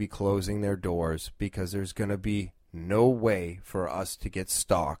going to be closing their doors because there's going to be no way for us to get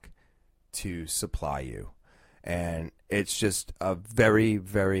stock to supply you. And it's just a very,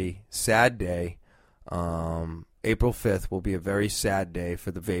 very sad day. April 5th will be a very sad day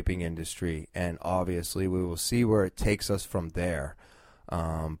for the vaping industry, and obviously we will see where it takes us from there.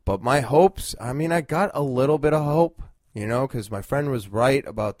 But my hopes, I mean, I got a little bit of hope, you know, because my friend was right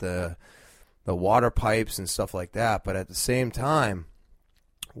about the water pipes and stuff like that. But at the same time,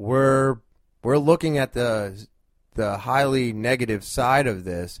 we're looking at the highly negative side of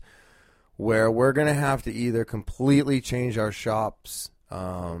this, where we're going to have to either completely change our shop's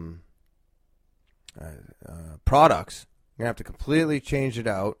products. We're going to have to completely change it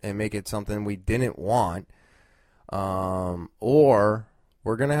out and make it something we didn't want, or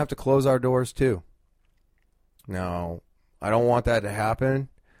we're going to have to close our doors too. Now, I don't want that to happen.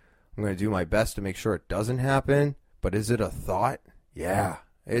 I'm going to do my best to make sure it doesn't happen, but is it a thought? Yeah,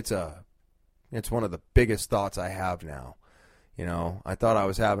 it's one of the biggest thoughts I have now. You know, I thought I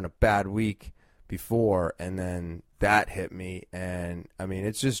was having a bad week before, and then that hit me, and I mean,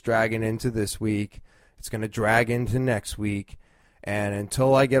 it's just dragging into this week. It's going to drag into next week, and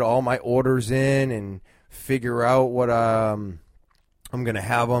until I get all my orders in and figure out what I'm going to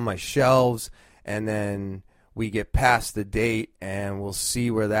have on my shelves, and then we get past the date, and we'll see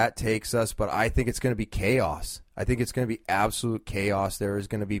where that takes us. But I think it's going to be chaos. I think it's going to be absolute chaos. There is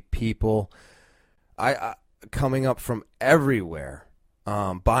going to be people coming up from everywhere,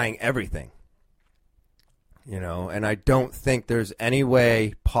 buying everything. You know, and I don't think there's any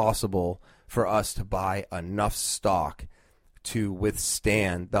way possible for us to buy enough stock to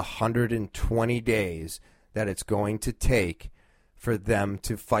withstand the 120 days that it's going to take for them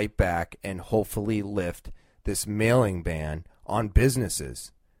to fight back and hopefully lift this mailing ban on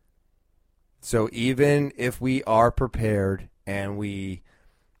businesses. So even if we are prepared and we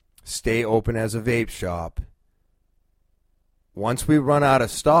stay open as a vape shop, once we run out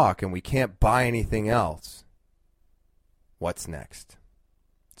of stock and we can't buy anything else, what's next?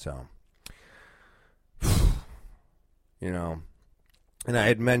 So, you know, and I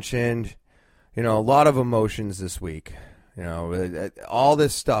had mentioned, you know, a lot of emotions this week. You know, all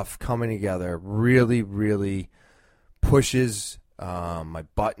this stuff coming together really, really pushes my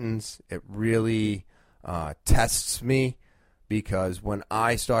buttons. It really tests me, because when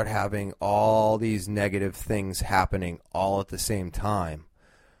I start having all these negative things happening all at the same time,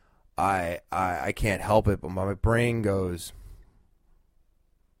 I can't help it, but my brain goes,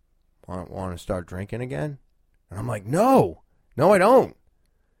 want to start drinking again? And I'm like, no, I don't.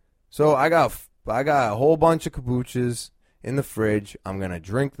 So I got a whole bunch of kombuchas in the fridge. I'm going to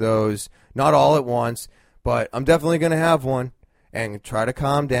drink those, not all at once, but I'm definitely going to have one and try to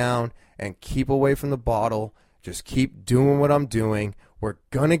calm down and keep away from the bottle. Just keep doing what I'm doing. We're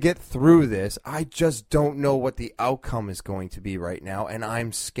going to get through this. I just don't know what the outcome is going to be right now, and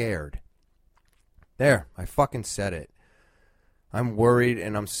I'm scared. There, I fucking said it. I'm worried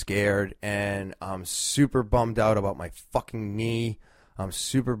and I'm scared, and I'm super bummed out about my fucking knee. I'm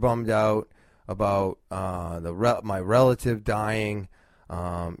super bummed out about my relative dying.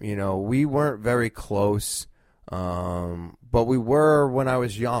 You know, we weren't very close, but we were when I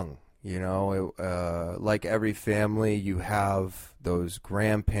was young. You know, like every family, you have those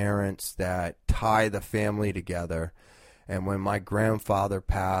grandparents that tie the family together. And when my grandfather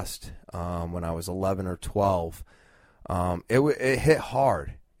passed, when I was 11 or 12, it hit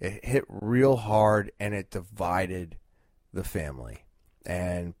hard. It hit real hard, and it divided the family.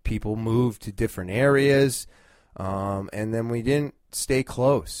 And people moved to different areas, and then we didn't stay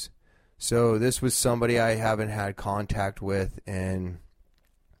close. So this was somebody I haven't had contact with in,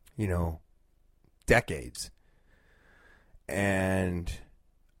 you know, decades. And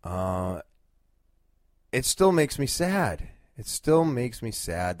it still makes me sad. It still makes me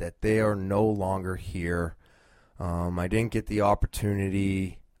sad that they are no longer here. I didn't get the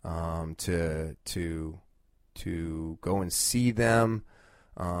opportunity to go and see them.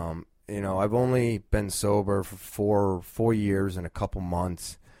 You know, I've only been sober for 4 years and a couple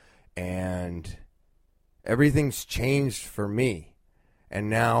months, and everything's changed for me. And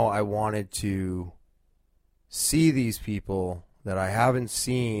now I wanted to see these people that I haven't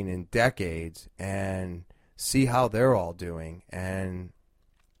seen in decades and see how they're all doing. And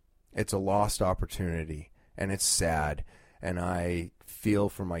it's a lost opportunity, and it's sad. And I feel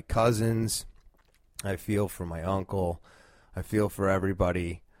for my cousins. I feel for my uncle. I feel for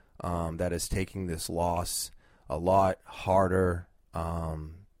everybody that is taking this loss a lot harder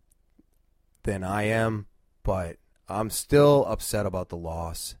than I am. But I'm still upset about the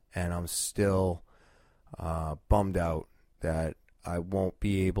loss, and I'm still bummed out that I won't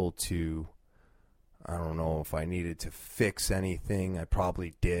be able to. I don't know if I needed to fix anything. I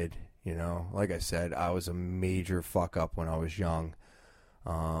probably did. You know, like I said, I was a major fuck up when I was young,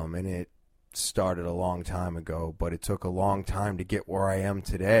 and it started a long time ago, but it took a long time to get where I am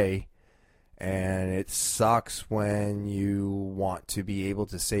today. And it sucks when you want to be able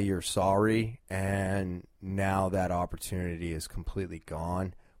to say you're sorry, and now that opportunity is completely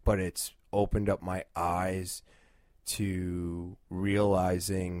gone. But it's opened up my eyes to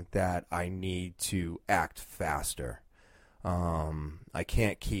realizing that I need to act faster. I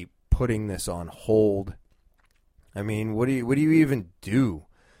can't keep putting this on hold. I mean, what do you even do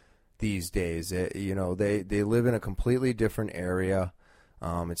these days? They live in a completely different area.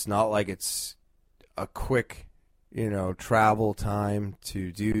 It's not like it's a quick, travel time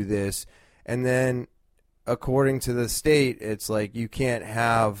to do this. And then, according to the state, it's like you can't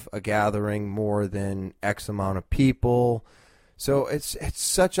have a gathering more than X amount of people. So it's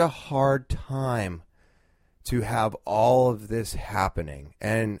such a hard time to have all of this happening.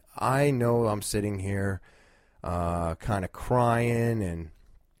 And I know I'm sitting here kind of crying and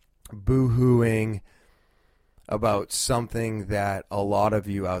boo-hooing about something that a lot of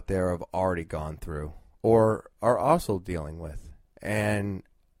you out there have already gone through or are also dealing with. And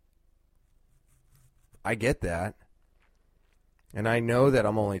I get that. And I know that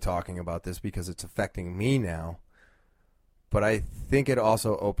I'm only talking about this because it's affecting me now. But I think it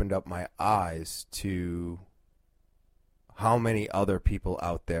also opened up my eyes to how many other people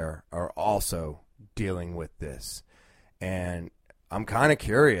out there are also dealing with this. And I'm kind of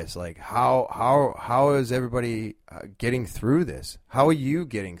curious, like, how is everybody getting through this? How are you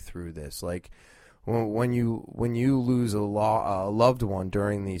getting through this? Like, when you lose a loved one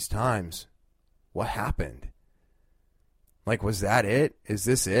during these times, what happened? Like, was that it? Is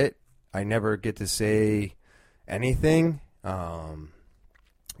this it? I never get to say anything.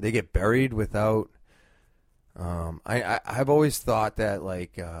 They get buried without. I've always thought that,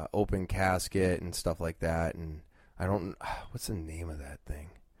 like, open casket and stuff like that, and I don't. What's the name of that thing?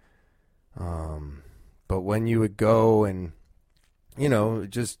 But when you would go and,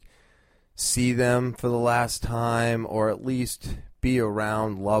 just see them for the last time, or at least be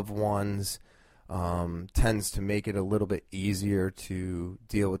around loved ones, tends to make it a little bit easier to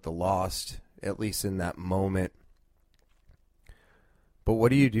deal with the loss, at least in that moment. But what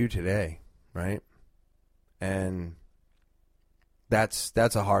do you do today, right? And that's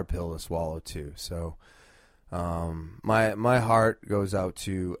a hard pill to swallow too. So my heart goes out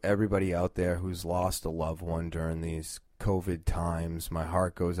to everybody out there who's lost a loved one during these COVID times. My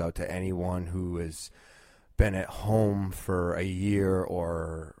heart goes out to anyone who has been at home for a year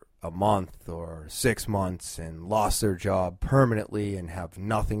or a month or 6 months and lost their job permanently and have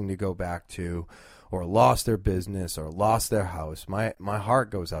nothing to go back to, or lost their business or lost their house. My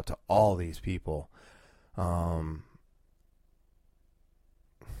heart goes out to all these people. And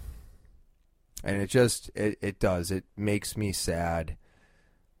it does. It makes me sad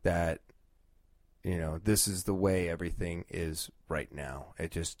that, this is the way everything is right now.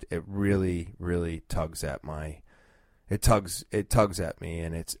 It really, really tugs at me,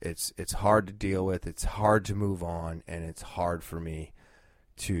 and it's hard to deal with. It's hard to move on, and it's hard for me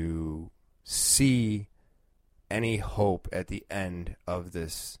to see any hope at the end of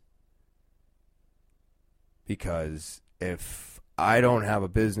this. Because if I don't have a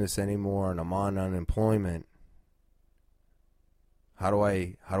business anymore and I'm on unemployment, how do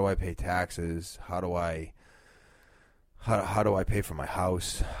I pay taxes? How do I pay for my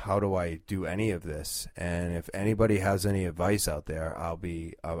house? How do I do any of this? And if anybody has any advice out there,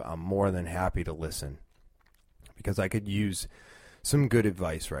 I'm more than happy to listen, because I could use some good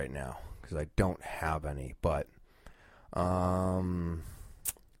advice right now, because I don't have any. But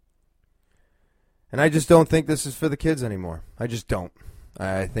and I just don't think this is for the kids anymore. I just don't.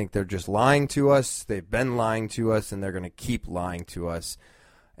 I think they're just lying to us. They've been lying to us, and they're going to keep lying to us.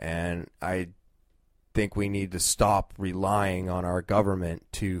 And I think we need to stop relying on our government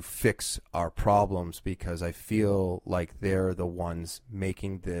to fix our problems, because I feel like they're the ones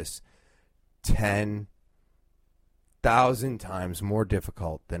making this 10,000 times more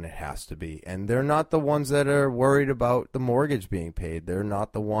difficult than it has to be. And they're not the ones that are worried about the mortgage being paid. They're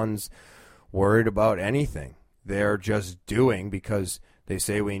not the ones worried about anything. They're just doing because they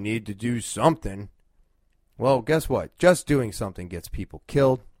say we need to do something. Well, guess what? Just doing something gets people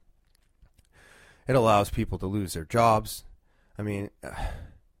killed. It allows people to lose their jobs. I mean,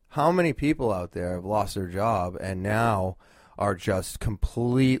 how many people out there have lost their job and now are just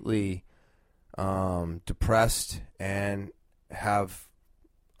completely depressed and have,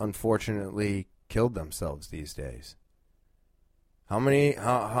 unfortunately, killed themselves these days? How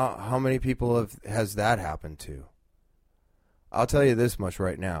many people has that happened to? I'll tell you this much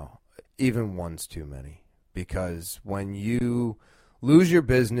right now. Even one's too many. Because when you lose your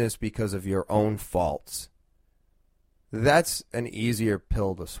business because of your own faults, that's an easier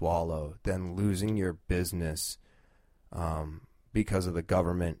pill to swallow than losing your business because of the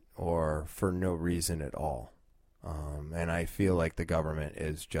government or for no reason at all. And I feel like the government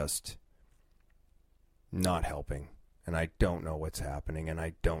is just not helping. And I don't know what's happening, and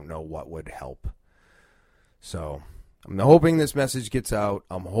I don't know what would help. So I'm hoping this message gets out.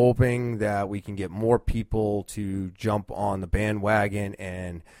 I'm hoping that we can get more people to jump on the bandwagon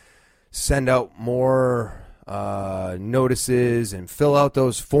and send out more notices and fill out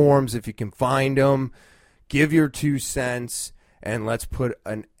those forms if you can find them. Give your 2 cents, and let's put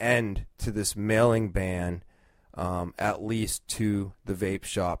an end to this mailing ban, at least to the vape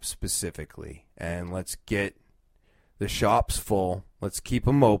shop specifically. And let's get the shops full. Let's keep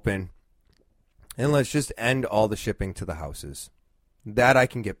them open. And let's just end all the shipping to the houses. That I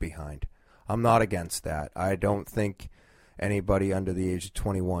can get behind. I'm not against that. I don't think anybody under the age of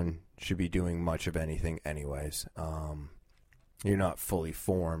 21 should be doing much of anything anyways. You're not fully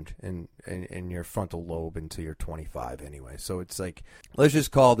formed in your frontal lobe until you're 25 anyway. So it's like, let's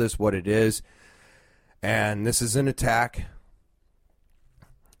just call this what it is. And this is an attack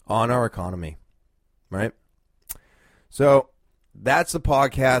on our economy, right? So that's the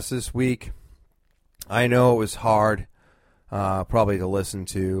podcast this week. I know it was hard probably to listen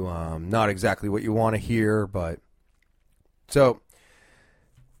to. Not exactly what you want to hear, but so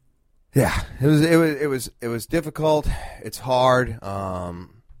yeah, it was difficult. It's hard. A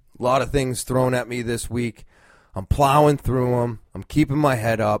lot of things thrown at me this week. I'm plowing through them. I'm keeping my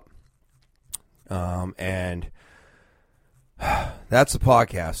head up. And that's the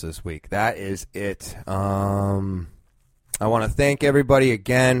podcast this week. That is it. I want to thank everybody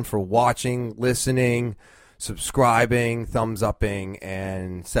again for watching, listening, subscribing, thumbs upping,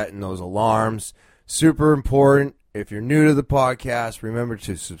 and setting those alarms. Super important. If you're new to the podcast, remember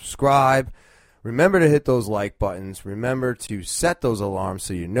to subscribe. Remember to hit those like buttons. Remember to set those alarms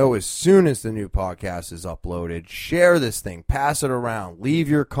so you know as soon as the new podcast is uploaded. Share this thing. Pass it around. Leave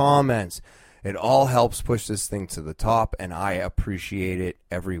your comments. It all helps push this thing to the top, and I appreciate it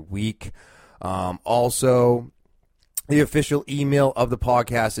every week. Also, the official email of the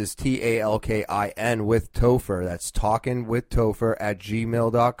podcast is TALKIN with Topher. That's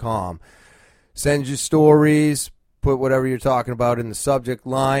talkinwithtopher@gmail.com. Send your stories. Put whatever you're talking about in the subject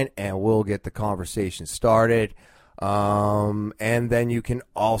line, and we'll get the conversation started. And then you can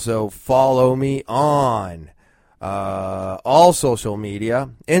also follow me on all social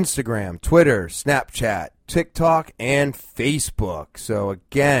media: Instagram, Twitter, Snapchat, TikTok, and Facebook. So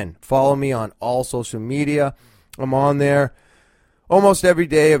again, follow me on all social media. I'm on there almost every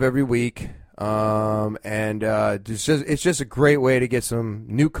day of every week. It's just a great way to get some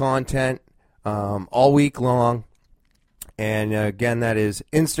new content all week long. And again, that is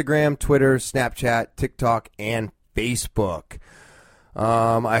Instagram, Twitter, Snapchat, TikTok, and Facebook.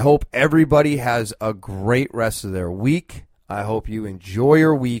 I hope everybody has a great rest of their week. I hope you enjoy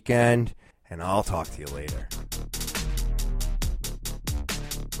your weekend, and I'll talk to you later.